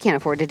something I can't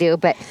afford to do.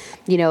 But,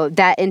 you know,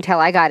 that intel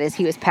I got is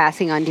he was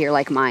passing on deer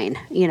like mine,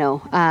 you know,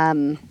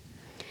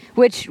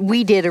 which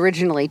we did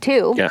originally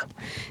too. Yeah.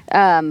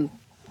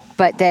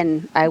 But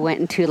then I went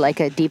into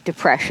like a deep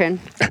depression.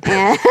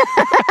 And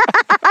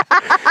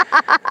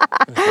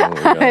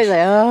I was like,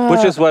 oh.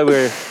 Which is why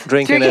we're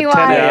drinking at 10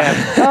 wine. a.m.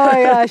 Oh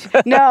my gosh.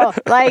 No,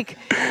 like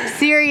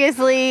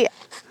seriously,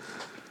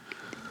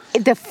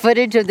 the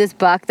footage of this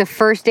buck, the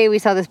first day we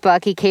saw this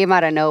buck, he came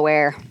out of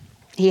nowhere.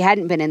 He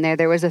hadn't been in there.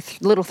 There was a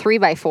little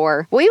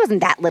 3x4. Well, he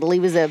wasn't that little.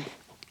 He was a...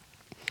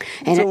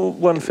 So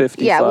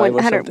 150. Yeah,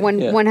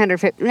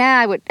 150.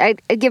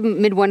 I'd give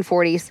him mid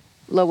 140s,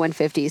 low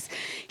 150s.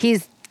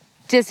 He's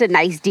just a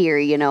nice deer,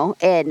 you know.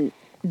 And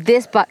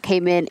this buck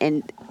came in,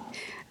 and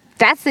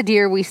that's the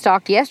deer we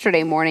stalked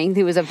yesterday morning.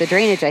 He was up the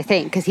drainage, I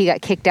think, because he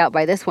got kicked out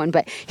by this one.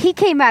 But he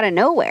came out of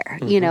nowhere,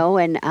 you know,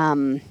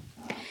 and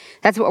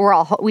that's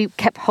what we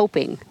kept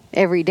hoping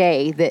every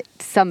day, that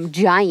some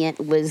giant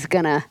was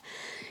gonna,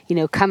 you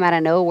know, come out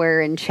of nowhere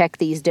and check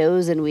these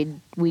does, and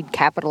we'd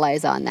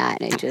capitalize on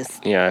that. And it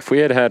just if we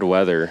had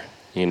weather,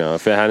 you know,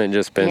 if it hadn't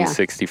just been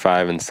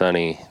 65 and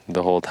sunny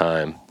the whole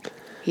time,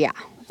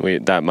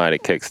 that might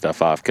have kicked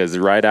stuff off. Because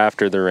right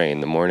after the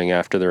rain, the morning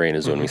after the rain,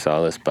 is when we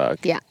saw this buck.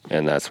 Yeah,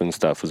 and that's when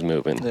stuff was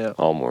moving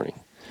all morning.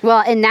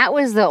 Well, and that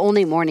was the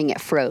only morning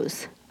it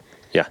froze.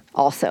 Yeah.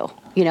 Also,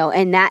 you know,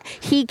 and that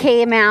he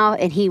came out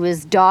and he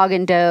was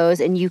dogging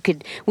does, and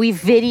we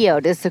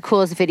videoed. It's the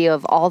coolest video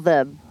of all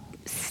the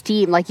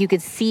steam. Like, you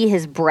could see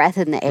his breath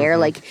in the air.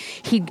 Like,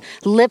 he'd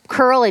lip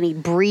curl and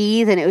he'd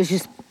breathe, and it was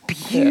just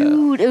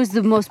beautiful. It was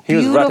the most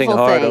beautiful thing. He was rutting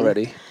hard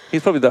already.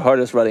 He's probably the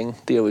hardest rutting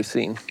deer we've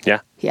seen. Yeah.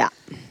 Yeah.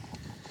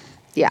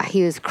 Yeah,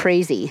 he was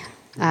crazy.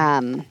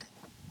 And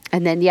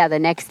then, the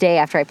next day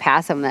after I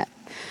pass him, that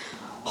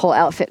whole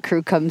outfit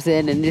crew comes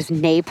in and just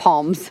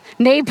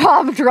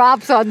napalm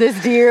drops on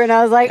this deer, and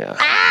I was like,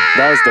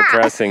 That was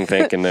depressing,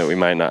 thinking that we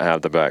might not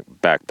have the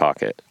back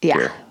pocket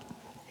here.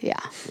 Yeah.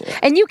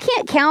 And you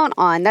can't count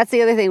on, that's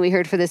the other thing we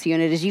heard for this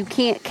unit, is you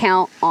can't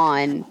count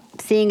on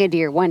seeing a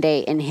deer one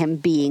day and him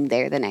being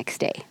there the next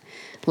day.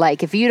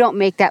 Like, if you don't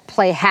make that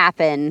play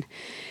happen,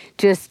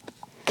 just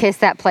kiss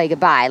that play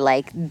goodbye.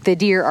 Like, the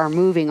deer are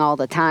moving all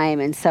the time.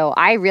 And so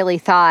I really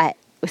thought,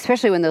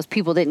 especially when those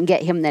people didn't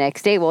get him the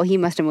next day, well, he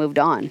must have moved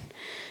on,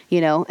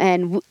 you know.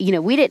 And, you know,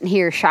 we didn't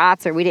hear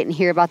shots, or we didn't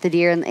hear about the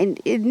deer. And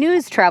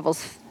news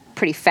travels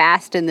pretty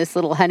fast in this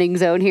little hunting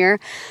zone here.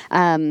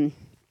 And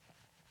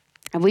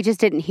we just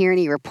didn't hear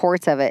any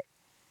reports of it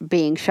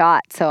being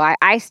shot. So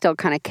I still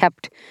kind of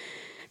kept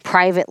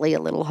privately a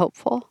little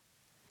hopeful,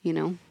 you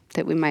know,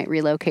 that we might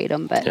relocate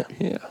him. But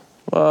yeah.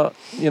 Well,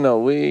 you know,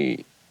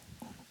 we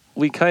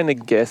kind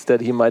of guessed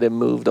that he might have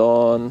moved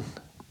on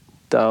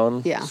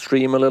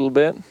downstream a little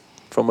bit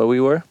from where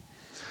we were.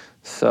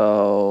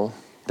 So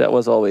that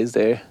was always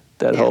there,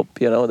 that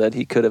hope, you know, that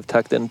he could have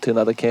tucked into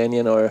another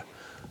canyon or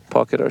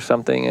pocket or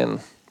something,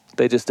 and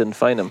they just didn't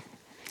find him.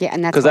 Yeah,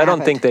 and that's because I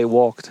don't think they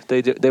walked.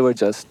 They were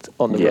just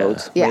on the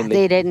roads. Yeah, mainly.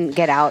 They didn't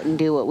get out and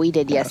do what we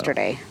did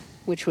yesterday,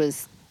 which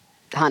was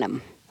hunt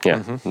him.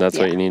 Yeah, that's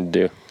what you need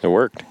to do. It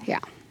worked.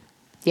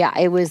 Yeah,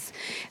 it was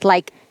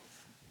like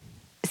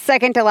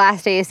second to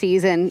last day of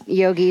season.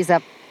 Yogi's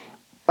up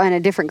on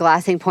a different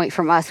glassing point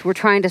from us. We're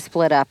trying to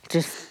split up,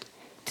 just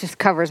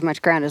cover as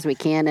much ground as we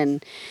can.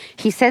 And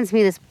he sends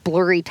me this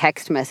blurry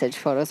text message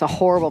photo. It's a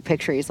horrible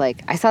picture. He's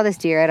like, I saw this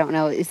deer. I don't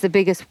know. It's the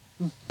biggest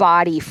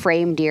body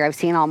frame deer I've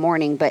seen all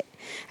morning, but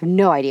I have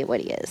no idea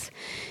what he is.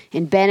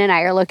 And Ben and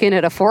I are looking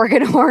at a fork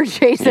and horn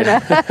chasing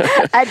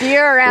a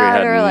deer around.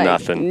 We had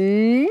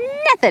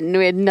nothing.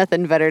 We had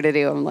nothing better to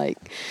do. I'm like,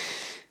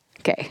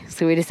 okay.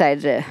 So we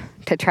decided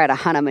to try to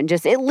hunt him, and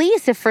just, at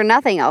least if for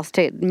nothing else,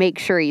 to make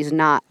sure he's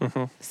not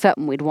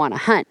something we'd want to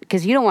hunt.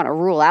 Because you don't want to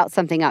rule out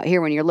something out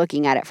here when you're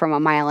looking at it from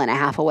 1.5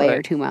 miles away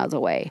or 2 miles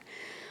away.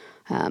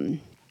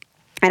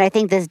 And I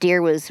think this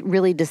deer was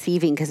really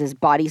deceiving because his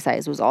body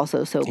size was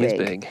also so big.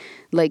 He's big.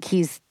 Like,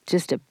 he's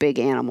just a big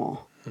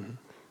animal.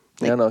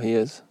 Yeah, no, he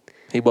is.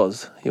 He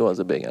was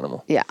a big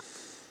animal. Yeah.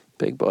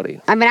 Big body.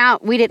 I mean,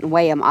 we didn't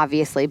weigh him,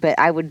 obviously, but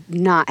I would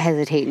not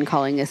hesitate in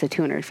calling this a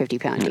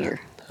 250-pound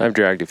deer. I've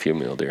dragged a few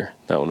mule deer.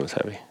 That one was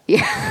heavy.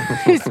 Yeah,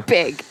 he's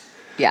big.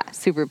 Yeah,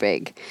 super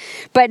big.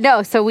 But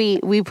no, so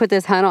we put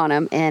this hunt on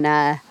him,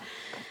 and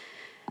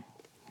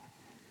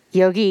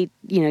Yogi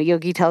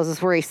tells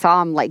us where he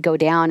saw him like go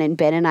down, and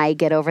Ben and I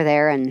get over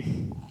there,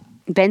 and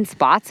Ben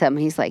spots him.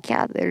 He's like,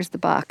 yeah, there's the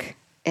buck.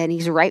 And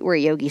he's right where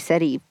Yogi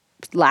said he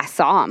last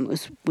saw him,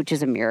 which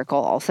is a miracle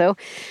also.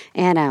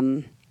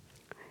 And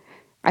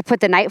I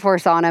put the Night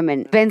Force on him,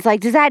 and Ben's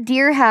like, does that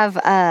deer have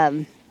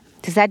eye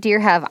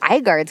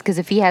guards? Because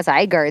if he has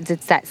eye guards,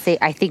 it's that same.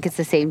 I think it's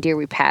the same deer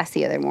we passed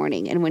the other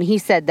morning. And when he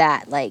said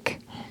that,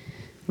 like,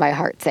 my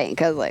heart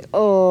sank. I was like,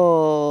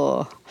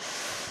 oh,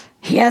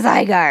 he has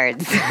eye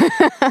guards.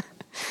 That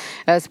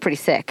was pretty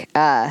sick.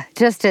 I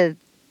was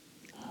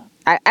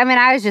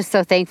just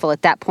so thankful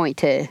at that point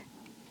to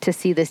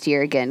see this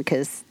deer again,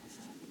 because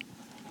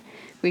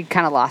we'd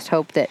kind of lost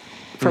hope that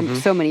for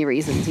so many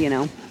reasons, you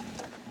know.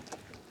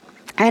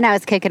 And I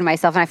was kicking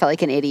myself, and I felt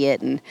like an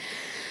idiot, and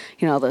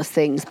you know, all those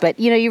things. But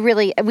you know,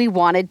 we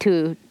wanted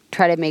to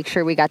try to make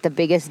sure we got the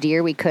biggest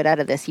deer we could out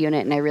of this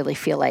unit, and I really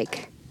feel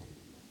like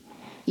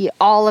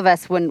all of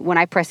us, when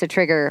I pressed the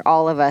trigger,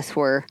 all of us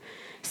were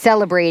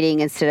celebrating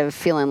instead of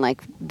feeling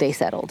like they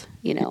settled.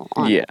 You know,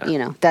 you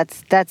know,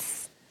 that's.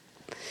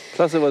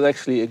 Plus, it was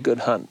actually a good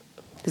hunt.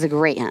 It was a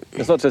great hunt.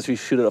 It's not just we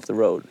shoot it off the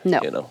road. No,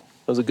 you know,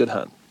 it was a good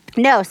hunt.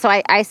 No, so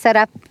I set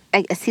up.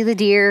 I see the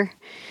deer.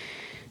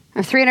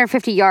 I'm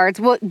 350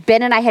 yards. Well,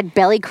 Ben and I had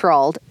belly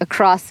crawled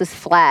across this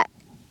flat,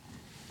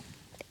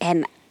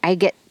 and I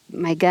get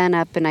my gun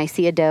up and I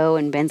see a doe,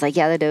 and Ben's like,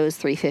 yeah, the doe is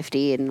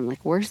 350. And I'm like,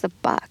 where's the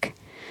buck?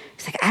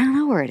 He's like, I don't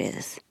know where it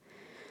is.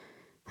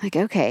 I'm like,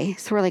 okay.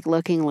 So we're like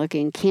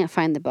looking, can't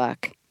find the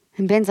buck.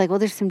 And Ben's like, well,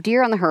 there's some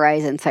deer on the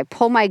horizon. So I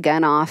pull my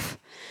gun off,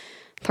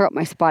 throw up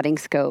my spotting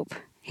scope.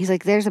 He's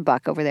like, there's a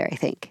buck over there, I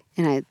think.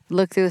 And I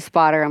look through the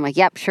spotter. I'm like,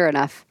 yep, sure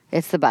enough.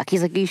 It's the buck.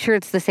 He's like, are you sure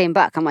it's the same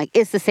buck? I'm like,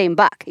 it's the same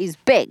buck. He's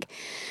big.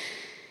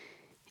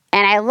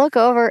 And I look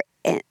over,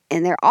 and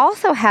there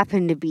also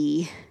happened to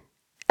be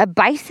a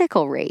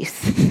bicycle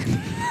race. Of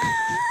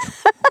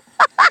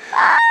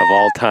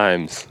all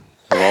times.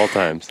 Of all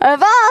times.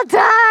 Of all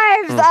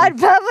times on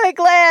public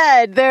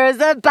land, there's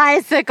a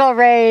bicycle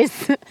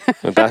race.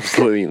 With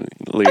absolutely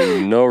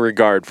no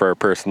regard for our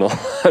personal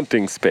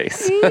hunting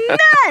space.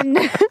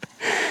 None.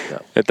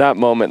 At that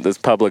moment, this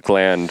public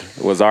land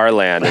was our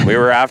land, and we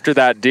were after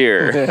that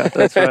deer. Yeah,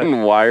 that's right.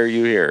 And why are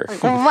you here?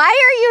 Why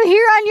are you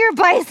here on your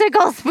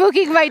bicycle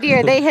spooking my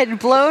deer? They had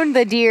blown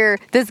the deer.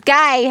 This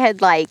guy had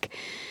I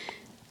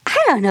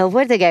don't know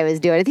what the guy was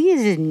doing. I think he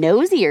was just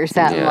nosy or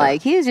something. Yeah.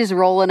 Like, he was just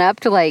rolling up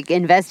to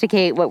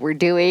investigate what we're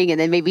doing, and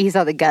then maybe he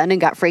saw the gun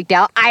and got freaked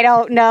out. I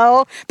don't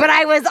know. But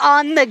I was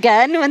on the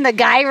gun when the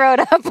guy rode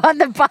up on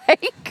the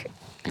bike.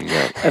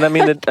 Yeah. And I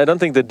mean, I don't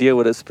think the deer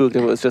would have spooked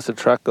if it was just a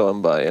truck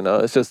going by, you know?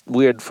 It's just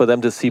weird for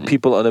them to see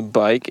people on a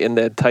bike in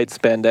their tight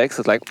spandex.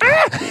 It's like,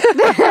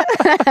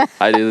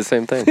 I do the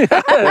same thing.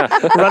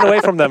 run away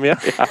from them, yeah?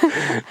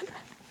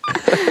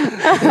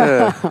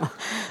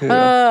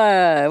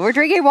 We're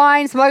drinking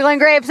wine, smuggling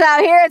grapes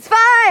out here. It's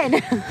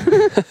fine.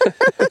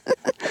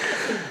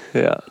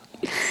 Yeah.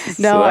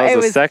 No, So that it was the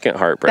was second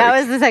heartbreak. That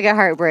was the second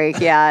heartbreak.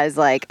 Yeah, I was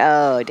like,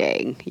 oh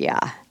dang, yeah.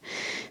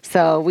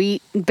 So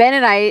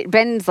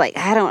Ben's like,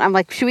 I'm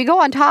like, should we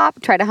go on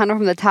top? Try to hunt him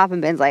from the top, and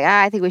Ben's like,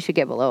 I think we should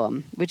get below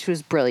him, which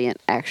was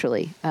brilliant,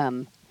 actually.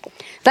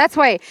 That's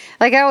why,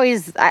 I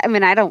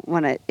don't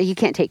want to. You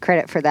can't take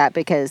credit for that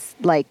because,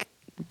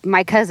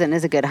 my cousin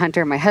is a good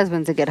hunter. My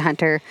husband's a good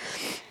hunter.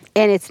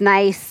 And it's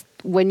nice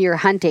when you're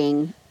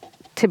hunting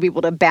to be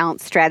able to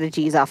bounce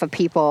strategies off of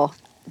people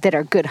that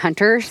are good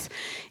hunters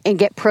and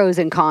get pros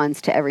and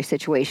cons to every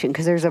situation.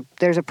 Because there's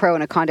a pro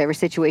and a con to every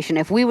situation.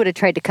 If we would have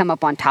tried to come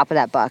up on top of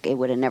that buck, it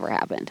would have never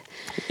happened.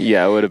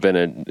 Yeah, it would have been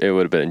a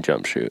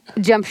jump shoot.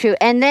 Jump shoot.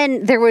 And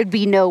then there would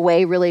be no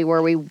way really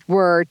where we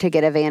were to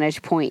get a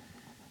vantage point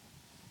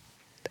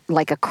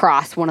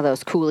across one of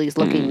those coulees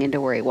looking into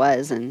where he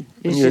was. And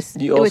it's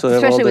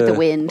especially with the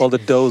wind. All the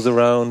does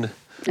around.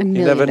 You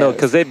never know,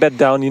 because they bed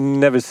down, you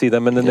never see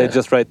them, and then they're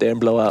just right there and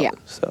blow out. Yeah.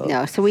 So.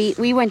 No, so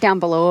we went down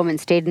below him and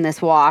stayed in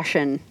this wash,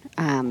 and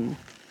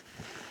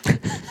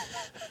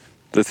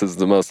This is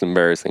the most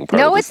embarrassing part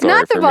of the story. No, it's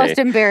not the most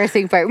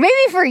embarrassing part.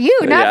 Maybe for you,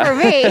 not for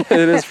me. It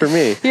is for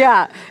me.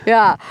 Yeah.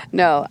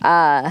 No,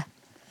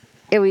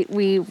 this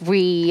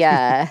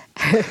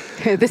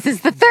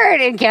is the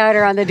third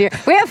encounter on the deer.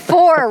 We have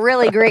 4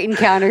 really great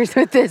encounters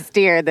with this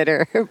deer that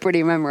are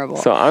pretty memorable.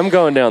 So I'm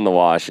going down the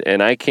wash,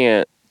 and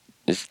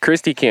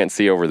Christy can't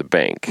see over the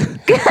bank.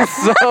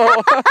 So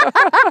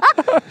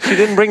she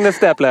didn't bring the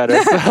step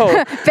ladder.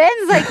 So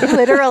Ben's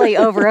literally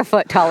over a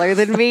foot taller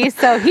than me,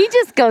 so he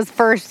just goes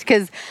first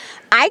because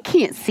I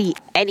can't see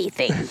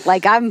anything.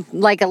 Like I'm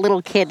like a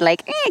little kid,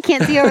 like I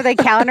can't see over the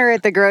counter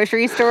at the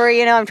grocery store.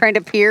 I'm trying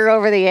to peer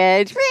over the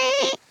edge.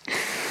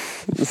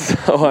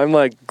 So I'm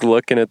like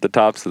looking at the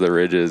tops of the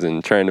ridges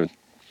and trying to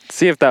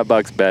see if that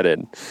buck's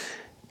bedded.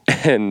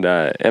 And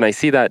I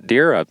see that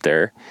deer up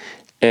there,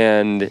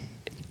 and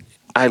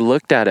I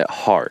looked at it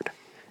hard,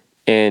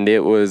 and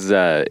it was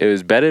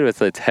bedded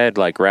with its head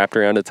like wrapped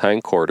around its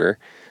hind quarter,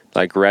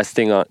 like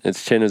resting on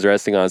its chin is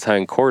resting on its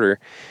hind quarter,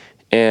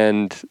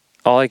 and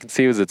all I could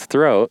see was its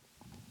throat,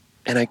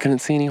 and I couldn't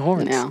see any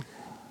horns. No.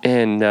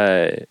 And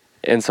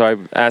so I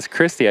asked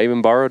Christy. I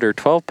even borrowed her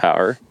 12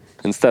 power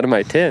instead of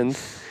my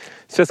 10s.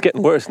 It's just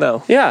getting worse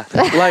now. Yeah,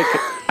 like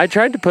I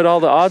tried to put all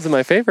the odds in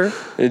my favor,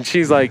 and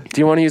she's like, "Do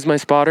you want to use my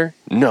spotter?"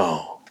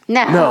 No. We'd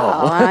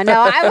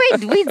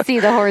see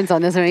the horns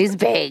on this one. He's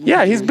big.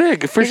 Yeah, he's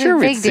big. For sure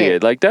we'd see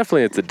it. Like,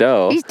 definitely it's a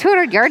doe. He's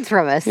 200 yards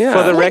from us. Yeah.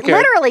 For the record,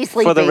 literally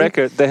sleeping. For the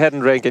record, they hadn't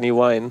drank any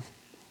wine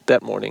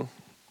that morning.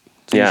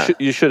 So Yeah.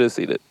 You should have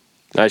seen it.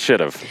 I should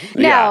have.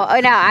 No,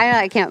 Yeah.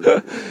 I can't.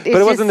 But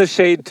it was in the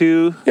shade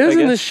too. It was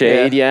I in the guess?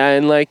 shade, yeah,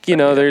 and like,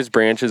 there's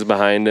branches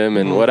behind him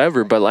and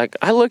whatever, but like,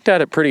 I looked at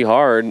it pretty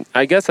hard.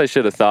 I guess I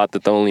should have thought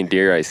that the only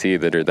deer I see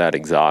that are that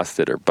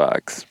exhausted are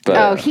bucks,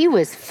 but... he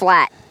was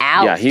flat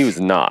out. Yeah, he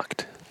was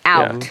knocked.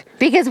 Out. Yeah.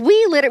 Because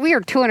we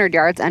were 200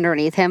 yards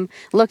underneath him,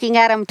 looking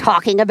at him,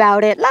 talking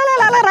about it. La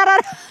la la la la.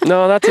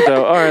 No, that's a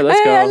doe. All right,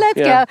 let's go. Let's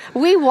go.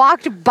 We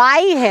walked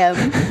by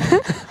him.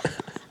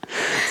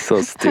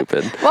 So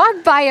stupid.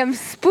 Walked by him,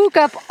 spook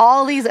up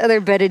all these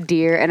other bedded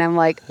deer, and I'm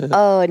like,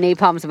 oh,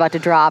 napalm's about to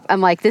drop. I'm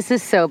like, this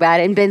is so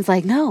bad. And Ben's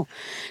like, no,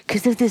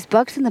 because if this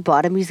buck's in the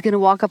bottom, he's going to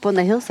walk up on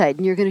the hillside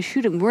and you're going to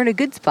shoot him. We're in a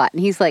good spot.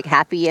 And he's like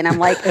happy, and I'm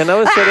like, And I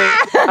was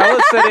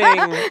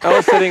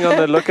sitting on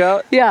the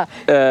lookout. Yeah.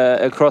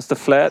 Across the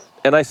flat,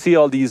 and I see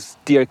all these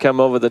deer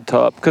come over the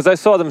top because I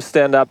saw them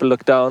stand up and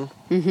look down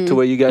to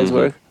where you guys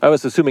were. I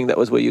was assuming that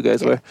was where you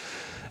guys were,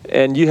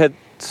 and you had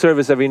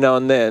service every now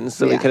and then,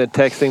 so we kind of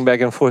texting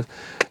back and forth.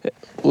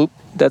 Oop,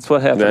 that's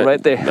what happened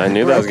right there. I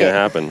knew that was going to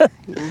happen.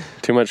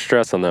 Too much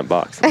stress on that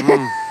box.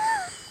 Yeah,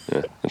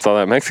 it's all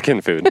that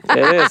Mexican food. It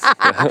is.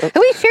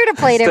 we should have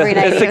played every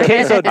night. It's the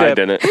queso dip. I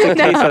didn't. It's the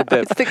queso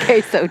dip. It's the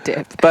queso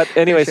dip. But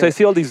anyway, so I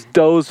see all these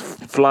does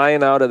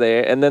flying out of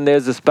there, and then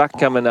there's this buck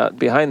coming out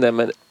behind them,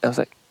 and I was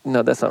like,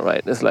 no, that's not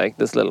right. It's like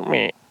this little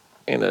meh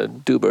in a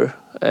duber.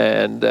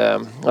 And I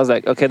was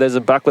like, okay, there's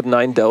a buck with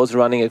 9 does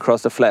running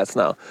across the flats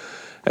now.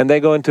 And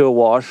they go into a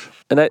wash.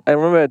 And I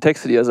remember I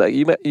texted you, I was like,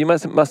 you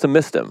must have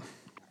missed him.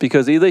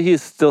 Because either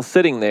he's still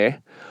sitting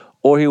there,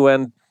 or he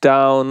went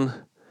down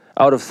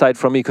out of sight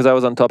from me because I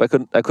was on top. I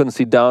couldn't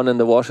see down in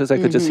the washes. I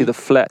could just see the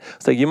flat.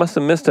 It's like, you must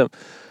have missed him.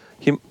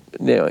 He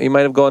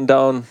might have gone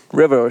down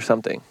river or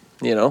something,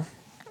 out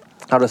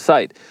of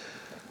sight.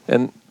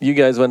 And you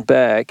guys went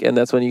back, and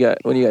that's when you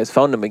guys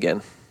found him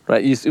again,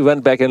 right? You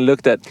went back and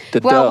looked at the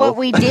doe. Well, what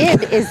we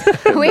did is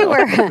we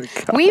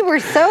were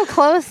so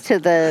close to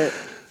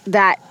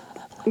that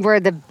where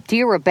the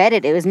deer were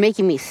bedded, it was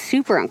making me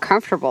super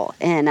uncomfortable.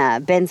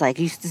 And Ben's like,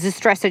 is this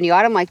stressing you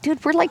out? I'm like,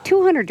 dude, we're like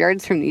 200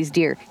 yards from these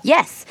deer.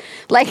 Yes.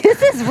 Like,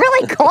 this is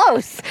really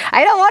close.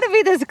 I don't want to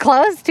be this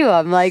close to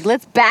them. Like,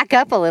 let's back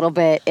up a little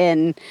bit.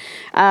 And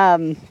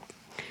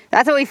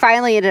that's what we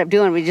finally ended up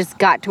doing. We just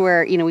got to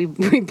where, we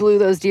blew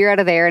those deer out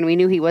of there, and we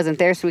knew he wasn't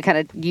there. So we kind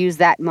of used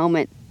that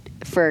moment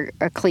for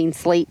a clean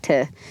slate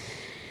to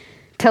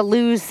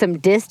lose some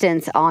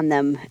distance on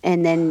them,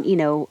 and then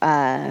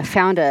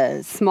found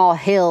a small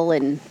hill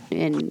and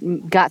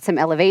got some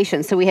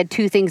elevation. So we had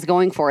 2 things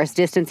going for us: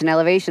 distance and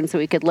elevation, so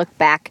we could look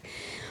back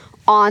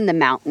on the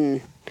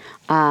mountain.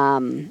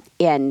 I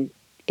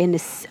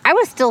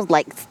was still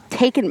like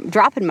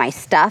dropping my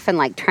stuff and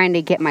like trying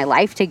to get my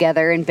life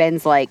together. And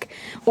Ben's like,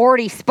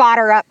 already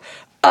spotter up.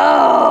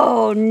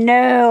 Oh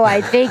no,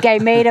 I think I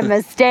made a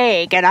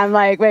mistake. And I'm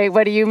like, wait,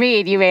 what do you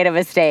mean you made a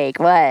mistake?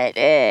 What?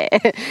 I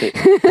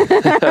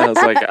was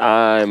like,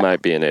 I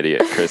might be an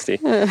idiot, Christy.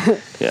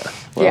 Yeah.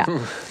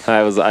 Well,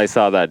 I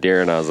saw that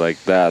deer and I was like,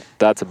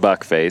 that's a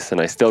buck face, and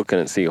I still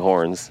couldn't see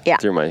horns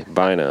through my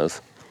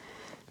binos.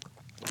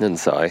 And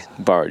so I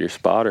borrowed your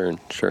spotter, and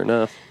sure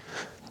enough,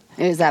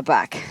 it was that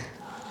buck.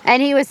 And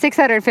he was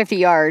 650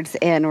 yards,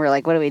 and we're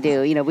like, what do we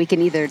do? We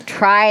can either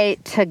try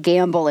to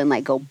gamble and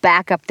like go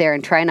back up there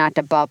and try not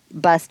to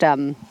bust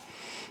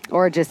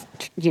or just,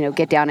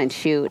 get down and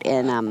shoot.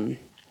 And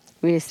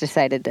we just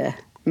decided to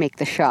make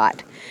the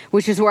shot,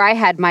 which is where I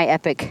had my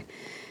epic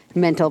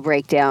mental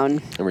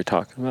breakdown. Are we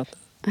talking about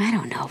that? I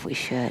don't know if we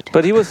should.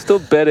 But he was still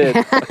bedded.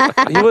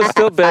 He was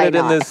still bedded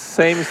in this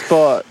same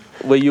spot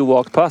where you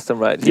walked past him,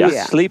 right? He was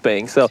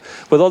sleeping. So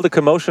with all the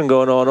commotion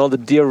going on, all the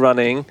deer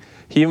running,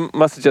 he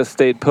must have just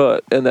stayed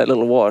put in that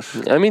little wash.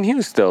 I mean, he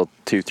was still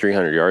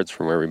 200-300 yards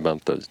from where we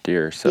bumped those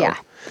deer. So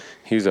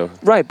he was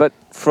right. But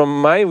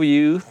from my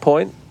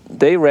viewpoint,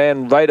 they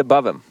ran right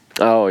above him.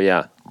 Oh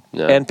yeah.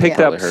 And picked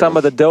up some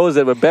of the does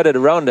that were bedded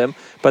around him.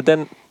 But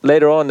then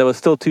later on, there was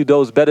still 2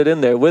 does bedded in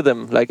there with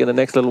him, like in the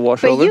next little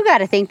wash over. But you got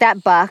to think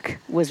that buck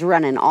was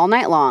running all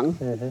night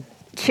long,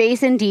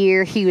 chasing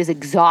deer. He was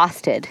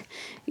exhausted.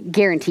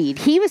 guaranteed.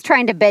 He was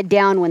trying to bed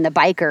down when the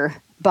biker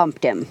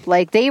bumped him.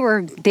 Like they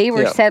were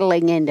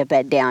settling in to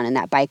bed down, and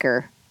that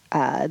biker,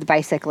 the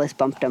bicyclist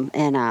bumped him.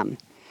 And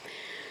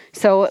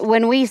so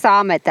when we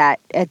saw him at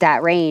that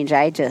range,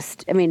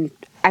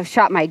 I've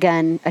shot my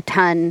gun a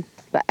ton.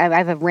 But I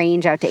have a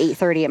range out to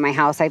 830 at my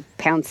house. I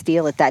pound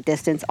steel at that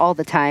distance all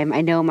the time.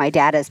 I know my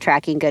data's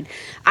tracking good.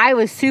 I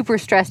was super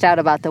stressed out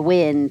about the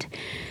wind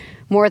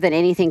more than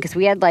anything because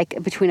we had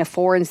like between a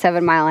 4 and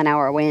 7 mile an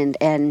hour wind.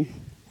 And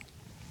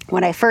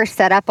when I first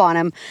set up on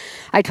him,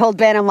 I told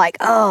Ben, I'm like,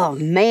 oh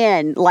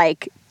man,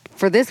 like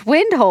for this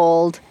wind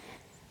hold,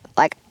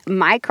 like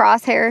my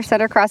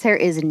center crosshair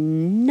is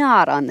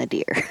not on the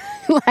deer.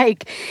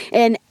 Like,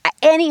 and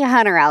any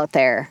hunter out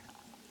there,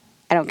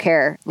 I don't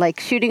care. Like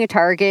shooting a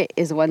target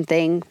is one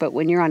thing, but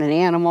when you're on an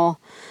animal,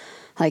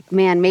 like,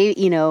 man,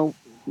 maybe,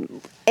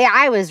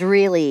 I was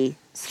really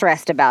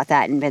stressed about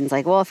that. And Ben's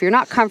like, well, if you're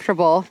not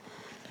comfortable,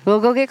 we'll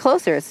go get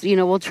closer. It's,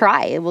 we'll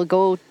try. We'll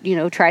go,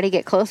 try to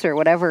get closer or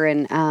whatever.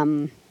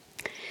 And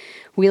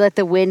we let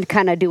the wind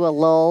kind of do a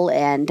lull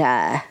and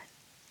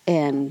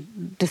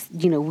just,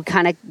 we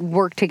kind of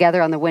worked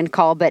together on the wind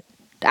call. But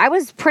I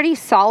was pretty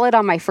solid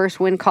on my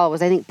first wind call. It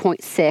was, I think,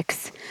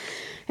 0.6.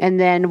 And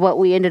then what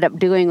we ended up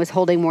doing was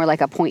holding more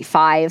like a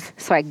 0.5.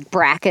 So I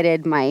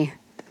bracketed my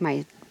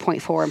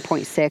 0.4 and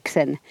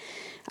 0.6.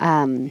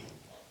 And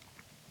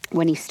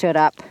when he stood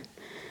up,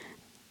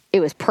 it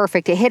was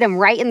perfect. It hit him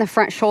right in the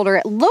front shoulder.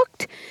 It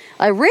looked,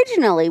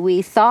 originally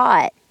we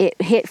thought it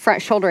hit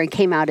front shoulder and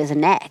came out as a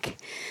neck.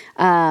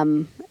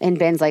 And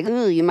Ben's like,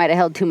 ooh, you might have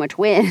held too much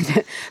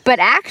wind. But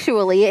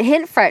actually it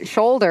hit front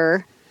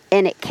shoulder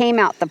and it came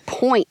out the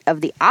point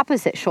of the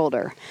opposite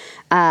shoulder.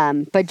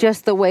 But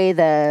just the way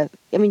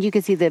you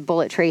could see the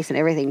bullet trace and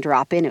everything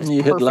drop in. It was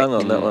you perfect. Hit lung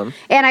on that one.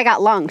 And I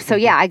got lung. So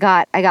yeah, I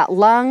got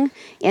lung,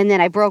 and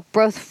then I broke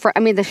both.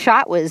 the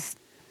shot was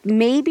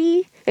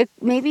maybe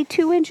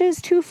 2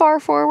 inches too far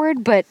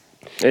forward, but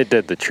it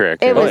did the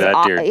trick. It was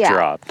that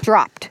deer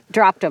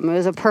dropped him. It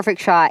was a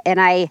perfect shot,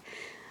 and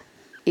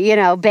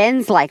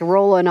Ben's like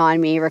rolling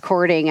on me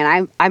recording,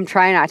 and I'm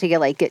trying not to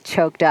get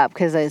choked up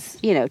because it's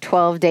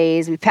 12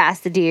 days. We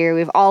passed the deer.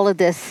 We have all of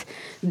this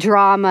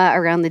drama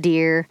around the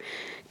deer.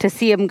 To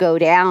see him go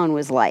down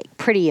was like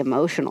pretty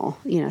emotional.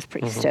 It's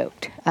pretty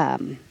stoked.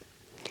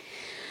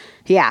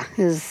 Yeah,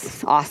 it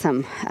was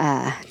awesome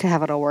to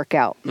have it all work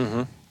out.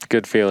 Mm-hmm.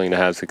 Good feeling to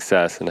have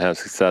success and have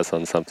success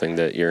on something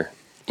that you're,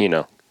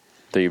 that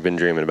you've been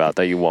dreaming about,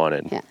 that you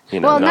wanted. Yeah.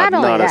 Not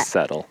only not that. a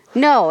settle.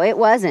 No, it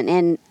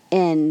wasn't.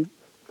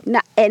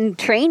 And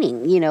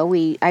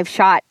training, I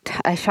shot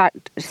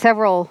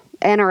several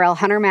NRL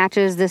hunter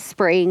matches this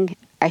spring.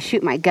 I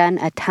shoot my gun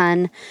a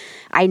ton.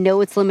 I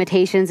know its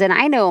limitations, and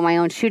I know my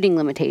own shooting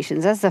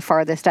limitations. That's the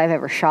farthest I've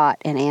ever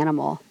shot an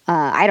animal.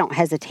 I don't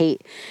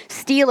hesitate.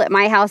 Steel at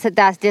my house at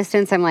that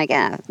distance, I'm like,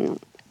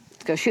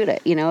 let's go shoot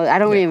it. I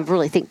don't even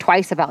really think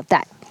twice about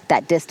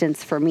that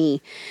distance for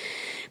me.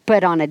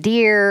 But on a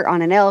deer,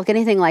 on an elk,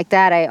 anything like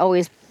that, I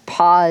always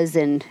pause,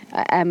 and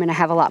I'm going to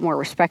have a lot more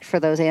respect for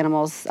those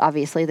animals,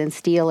 obviously, than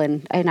steel.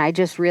 And I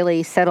just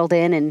really settled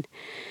in and,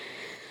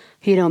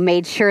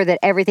 made sure that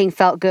everything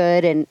felt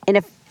good. And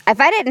if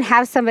I didn't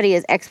have somebody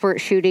as expert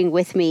shooting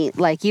with me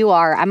like you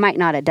are, I might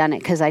not have done it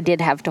because I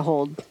did have to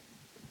hold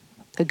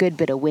a good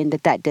bit of wind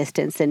at that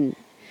distance. And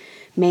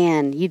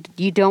man,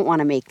 you don't want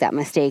to make that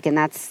mistake. And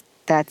that's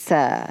it's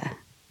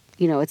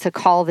a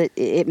call that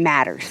it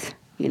matters,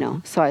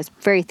 So I was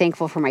very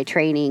thankful for my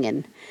training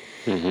and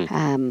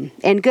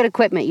and good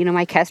equipment.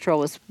 My Kestrel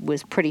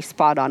was pretty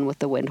spot on with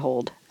the wind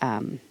hold.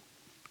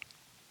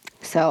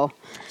 So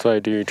that's why I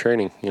do your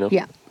training,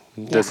 Yeah.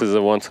 This is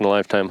a once in a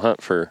lifetime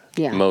hunt for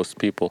most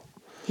people.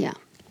 Yeah.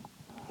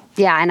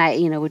 Yeah, and I,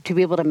 to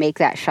be able to make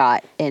that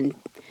shot and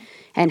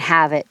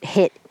have it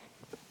hit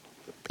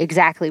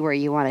exactly where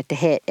you want it to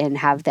hit and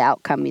have the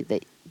outcome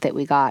that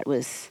we got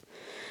was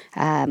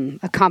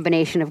a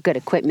combination of good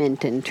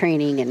equipment and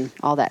training and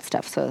all that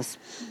stuff. So it was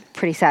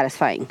pretty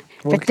satisfying.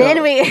 But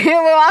then we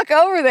walk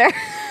over there.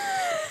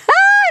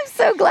 I'm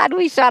so glad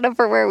we shot him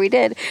for where we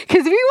did,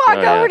 because we walk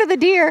over to the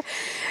deer,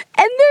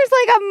 and there's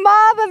like a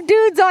mob of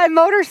dudes on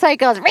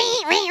motorcycles,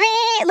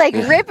 like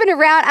ripping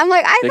around. I'm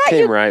like, they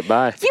came right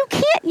by.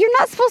 You're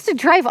not supposed to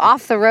drive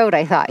off the road,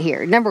 I thought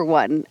here. Number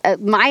one,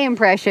 my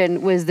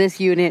impression was this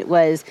unit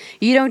was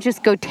you don't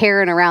just go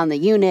tearing around the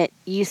unit.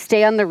 You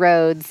stay on the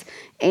roads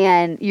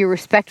and you're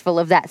respectful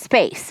of that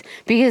space,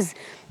 because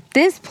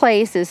this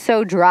place is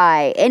so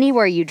dry.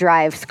 Anywhere you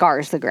drive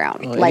scars the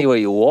ground. Anywhere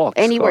you walk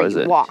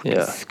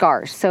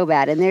scars so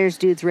bad. And there's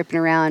dudes ripping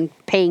around,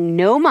 paying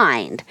no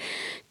mind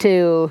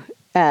to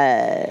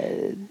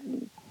that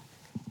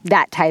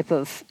type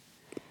of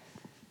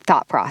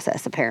thought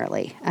process,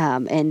 apparently.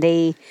 And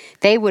they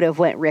would have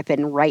went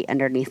ripping right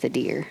underneath the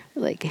deer.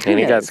 And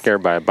he got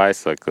scared by a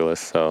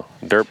bicyclist, so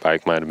dirt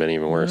bike might have been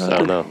even worse. I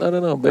don't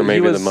know. But or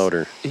maybe the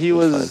motor. He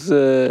was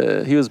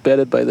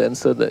bedded by then,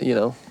 so that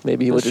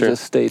maybe he would have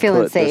just stayed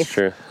feeling put. safe. That's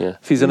true. Yeah.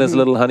 If he's in his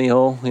little honey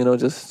hole,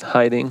 just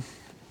hiding.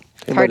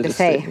 It's hard to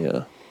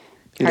say.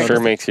 Sure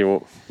makes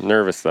you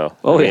nervous, though.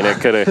 Oh, I mean, yeah.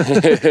 it could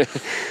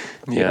have.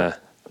 Yeah.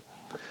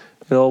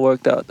 It all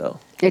worked out, though.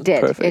 It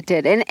did. Perfect. It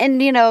did.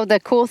 And you know, the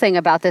cool thing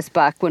about this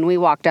buck, when we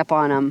walked up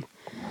on him,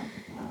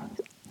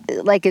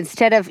 like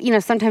instead of, you know,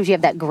 sometimes you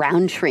have that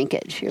ground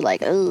shrinkage. You're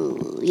like,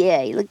 oh,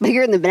 yeah, you look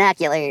bigger in the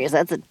binoculars.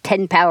 That's a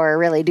 10 power,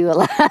 really do a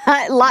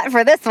lot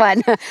for this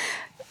one.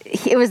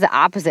 It was the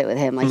opposite with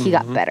him. Like, he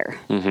got better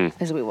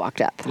as we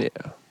walked up. Yeah.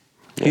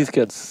 He's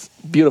got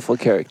beautiful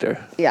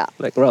character. Yeah.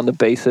 Like around the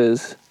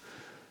bases,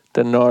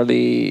 the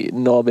gnarly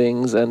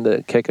knobbings and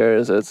the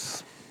kickers.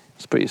 It's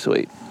pretty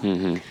sweet.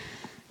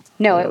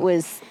 No, it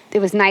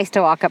was nice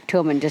to walk up to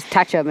him and just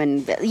touch him.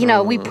 And, you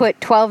know, we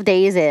put 12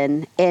 days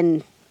in,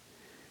 and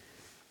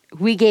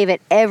we gave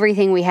it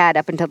everything we had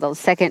up until the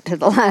second to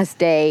the last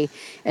day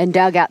and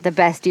dug out the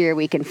best deer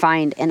we can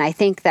find. And I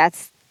think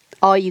that's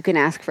all you can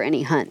ask for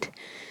any hunt,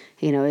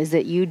 you know, is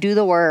that you do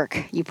the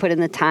work, you put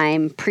in the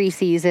time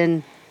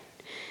pre-season,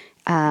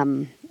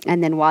 and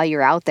then while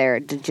you're out there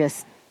to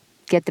just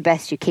get the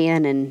best you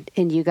can.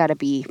 And you got to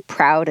be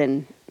proud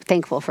and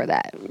thankful for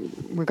that,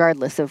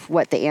 regardless of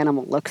what the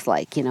animal looks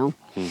like, you know.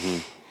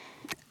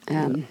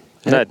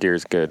 That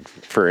deer's good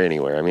for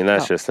anywhere. I mean,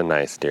 that's just a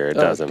nice deer. It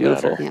doesn't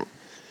beautiful. matter. Yeah.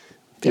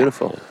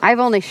 Beautiful. I've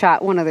only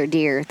shot one other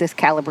deer this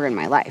caliber in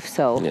my life,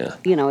 so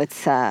you know,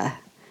 it's And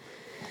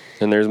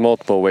there's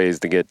multiple ways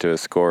to get to a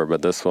score,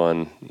 but this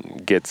one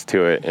gets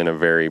to it in a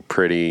very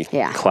pretty,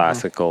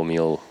 classical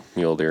mule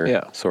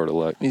deer sort of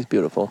look. He's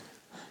beautiful.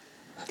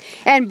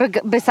 and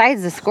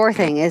besides the score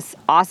thing is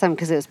awesome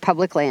because it was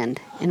public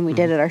land and we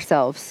did it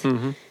ourselves,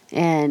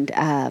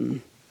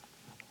 and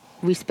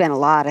we spent a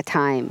lot of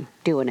time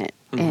doing it,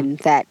 and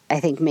that I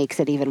think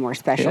makes it even more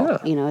special. Yeah.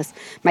 You know,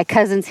 my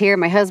cousin's here,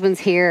 my husband's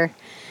here.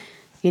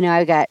 You know,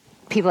 I've got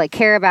people I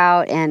care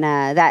about, and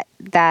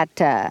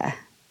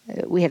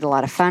we had a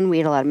lot of fun. We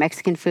ate a lot of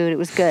Mexican food. It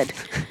was good.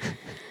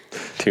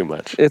 Too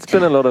much. It's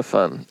been a lot of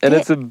fun, and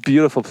it's a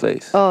beautiful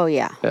place. Oh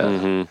yeah.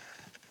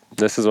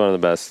 This is one of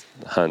the best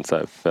hunts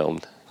I've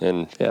filmed.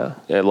 And Yeah.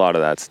 a lot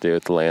of that's to do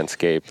with the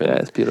landscape and,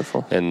 It's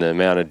beautiful. and the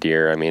amount of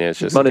deer. I mean, it's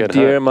just Amount a of good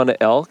deer, hunt. amount of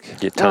elk.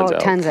 Get tons of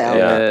elk. tons of elk.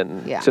 Yeah.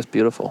 And Yeah. it's just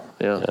beautiful.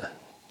 Yeah.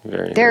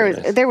 Very, very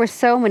nice. There were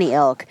so many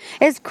elk.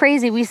 It's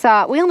crazy. We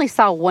only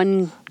saw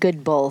one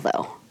good bull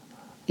though.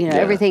 You know,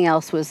 Yeah. everything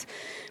else was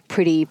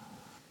pretty,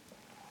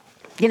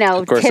 you know,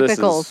 Of course,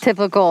 this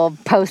typical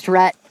post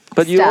rut.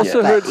 But you stuff,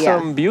 also but heard yeah.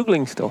 some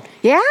bugling still.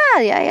 Yeah.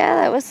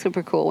 That was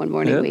super cool one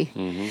morning.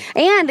 Yeah.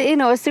 And you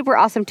know, it was super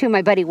awesome too.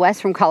 My buddy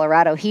Wes from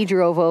Colorado, he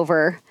drove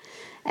over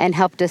and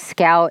helped us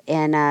scout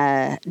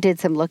and did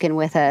some looking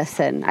with us.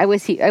 And I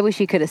wish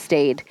he could have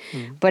stayed,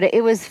 but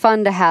it was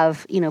fun to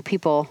have, you know,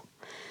 people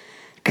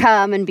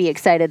come and be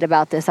excited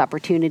about this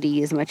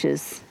opportunity as much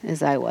as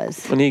I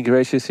was. And he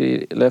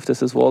graciously left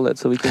us his wallet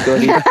so we can go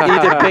eat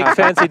a big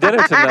fancy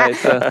dinner tonight.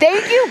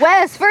 Thank you,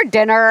 Wes, for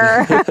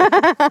dinner.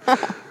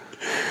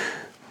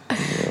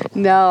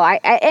 No,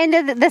 and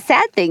the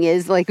sad thing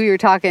is, like we were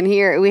talking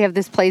here, we have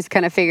this place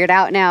kind of figured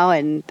out now,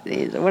 and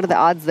what are the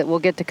odds that we'll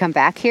get to come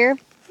back here?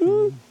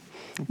 Pretty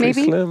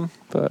Maybe, slim,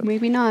 but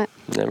maybe not.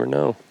 Never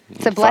know.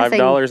 It's a blessing.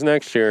 $5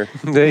 next year.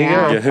 there you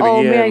Yeah. go. Give it Oh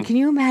again. man, can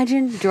you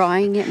imagine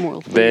drawing it more?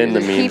 Then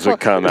the memes People- would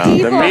come out. The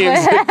people-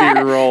 memes would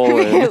be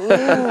rolling.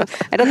 Ooh,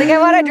 I don't think I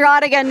want to draw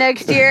it again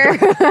next year.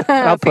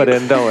 I'll put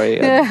in, don't worry.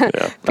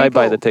 I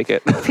buy the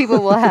ticket. People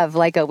will have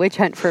like a witch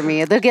hunt for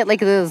me. They'll get like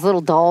those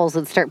little dolls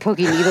and start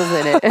poking needles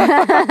in it.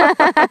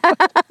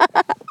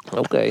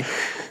 Okay.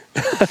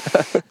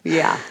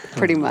 Yeah,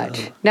 pretty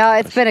much. No,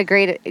 it's been a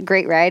great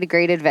ride, a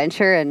great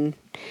adventure, and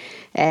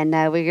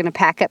we're gonna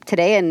pack up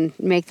today and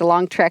make the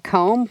long trek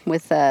home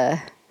with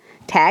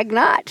tag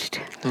notched.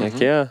 Heck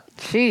yeah.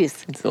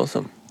 Jeez, It's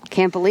awesome.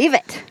 can't believe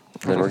it.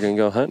 Then we're going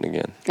to go hunting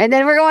again. And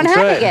then we're going That's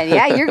hunting right. again.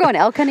 Yeah, you're going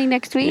elk hunting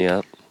next week.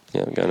 Yeah.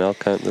 Yeah, we got an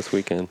elk hunt this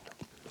weekend.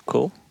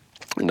 Cool.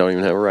 Don't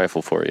even have a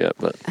rifle for it yet,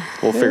 but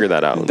we'll figure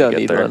that out when Don't we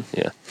need get there. one.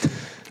 Yeah.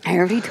 I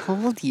already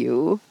told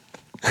you.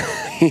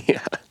 Yeah.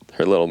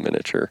 They're a little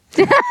miniature.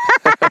 Yeah.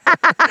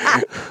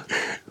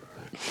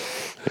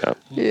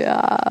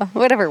 Yeah,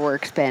 whatever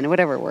works, Ben.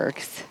 Whatever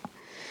works.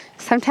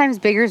 Sometimes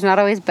bigger's not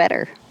always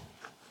better.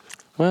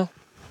 Well,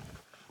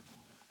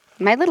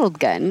 My little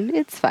gun,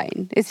 it's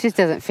fine. It just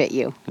doesn't fit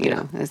you. You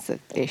know, that's the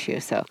issue.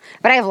 So,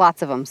 but I have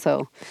lots of them,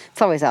 so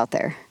it's always out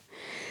there.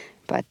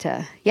 But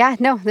yeah,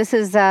 no, this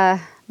has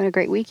been a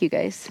great week, you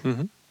guys.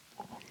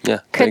 yeah.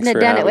 Couldn't thanks have for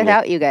done it having me.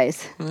 without you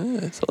guys, Yeah,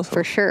 it's awesome.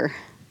 for sure.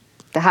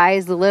 The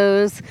highs, the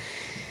lows,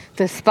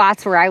 the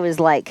spots where I was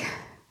like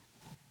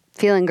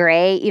feeling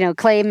great. You know,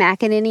 Clay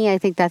McEnany, I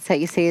think that's how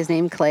you say his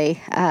name,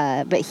 Clay.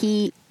 But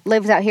he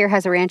lives out here,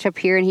 has a ranch up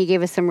here, and he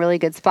gave us some really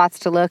good spots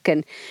to look.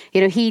 And, you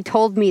know, he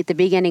told me at the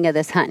beginning of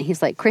this hunt,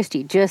 he's like,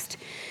 Christy, just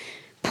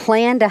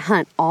plan to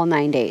hunt all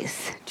 9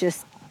 days.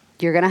 Just,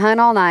 you're going to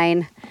hunt all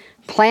 9.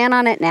 Plan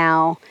on it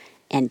now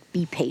and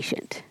be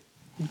patient.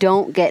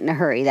 Don't get in a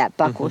hurry. That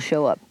buck will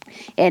show up.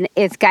 And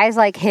it's guys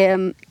like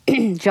him.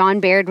 John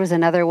Baird was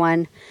another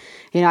one.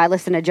 You know, I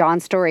listened to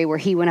John's story where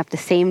he went up the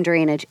same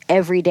drainage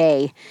every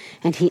day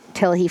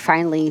till he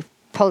finally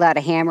pulled out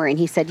a hammer and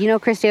he said, you know,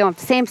 Christy, I went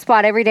to the same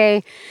spot every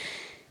day.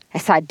 I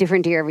saw a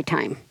different deer every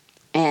time.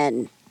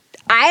 And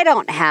I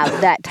don't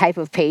have that type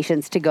of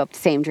patience to go up the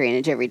same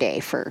drainage every day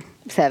for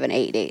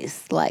 7-8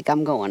 days. Like,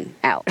 I'm going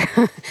out.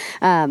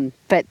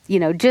 But, you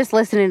know, just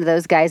listening to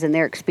those guys and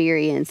their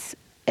experience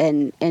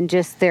and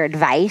just their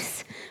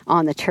advice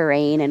on the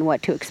terrain and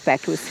what to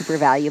expect was super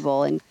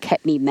valuable and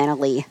kept me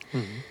mentally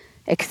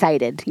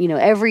excited. You know,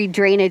 every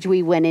drainage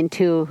we went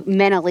into,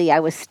 mentally, I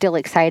was still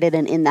excited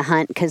and in the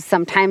hunt, because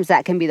sometimes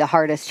that can be the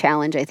hardest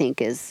challenge, I think,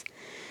 is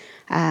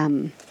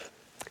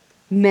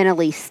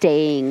mentally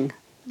staying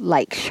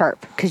like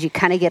sharp, because you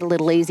kind of get a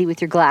little lazy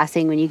with your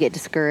glassing when you get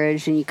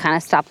discouraged and you kind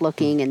of stop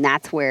looking, and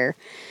that's where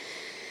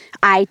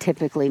I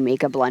typically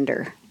make a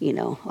blunder. You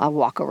know, I'll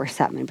walk over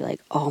something and be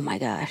like, oh my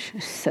gosh,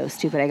 so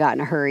stupid, I got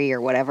in a hurry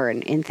or whatever.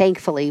 And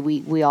thankfully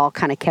we all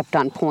kind of kept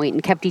on point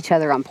and kept each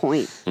other on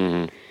point.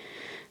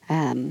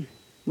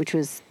 Which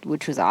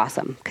was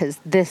awesome, because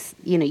this,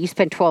 you know, you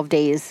spend 12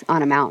 days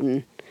on a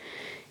mountain,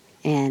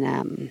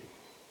 and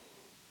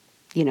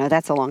you know,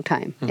 that's a long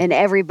time. And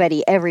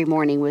everybody every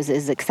morning was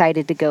as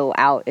excited to go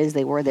out as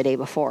they were the day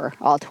before,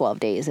 all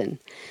 12 days. And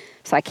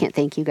so I can't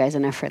thank you guys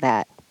enough for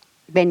that.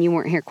 Ben, you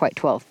weren't here quite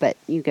 12, but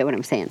you get what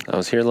I'm saying. I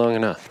was here long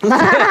enough. You're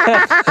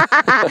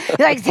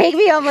like, take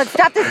me home. Let's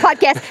stop this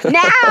podcast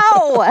now.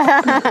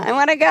 I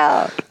want to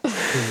go.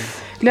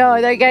 No,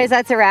 guys,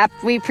 that's a wrap.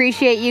 We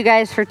appreciate you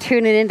guys for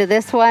tuning into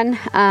this one.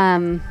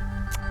 Ben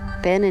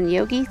and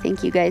Yogi,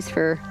 thank you guys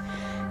for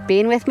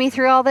being with me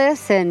through all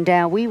this,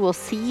 and we will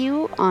see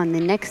you on the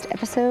next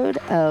episode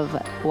of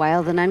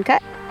Wild and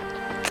Uncut.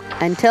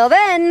 Until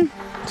then,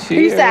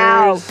 cheers. Peace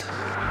out.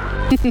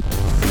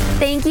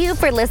 Thank you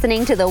for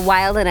listening to the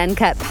Wild and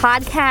Uncut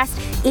podcast.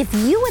 If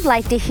you would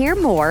like to hear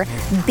more,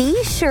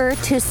 be sure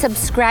to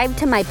subscribe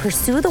to my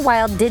Pursue the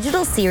Wild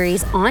digital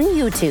series on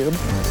YouTube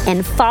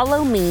and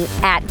follow me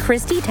at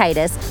Christy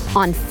Titus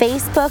on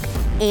Facebook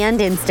and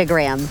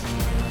Instagram.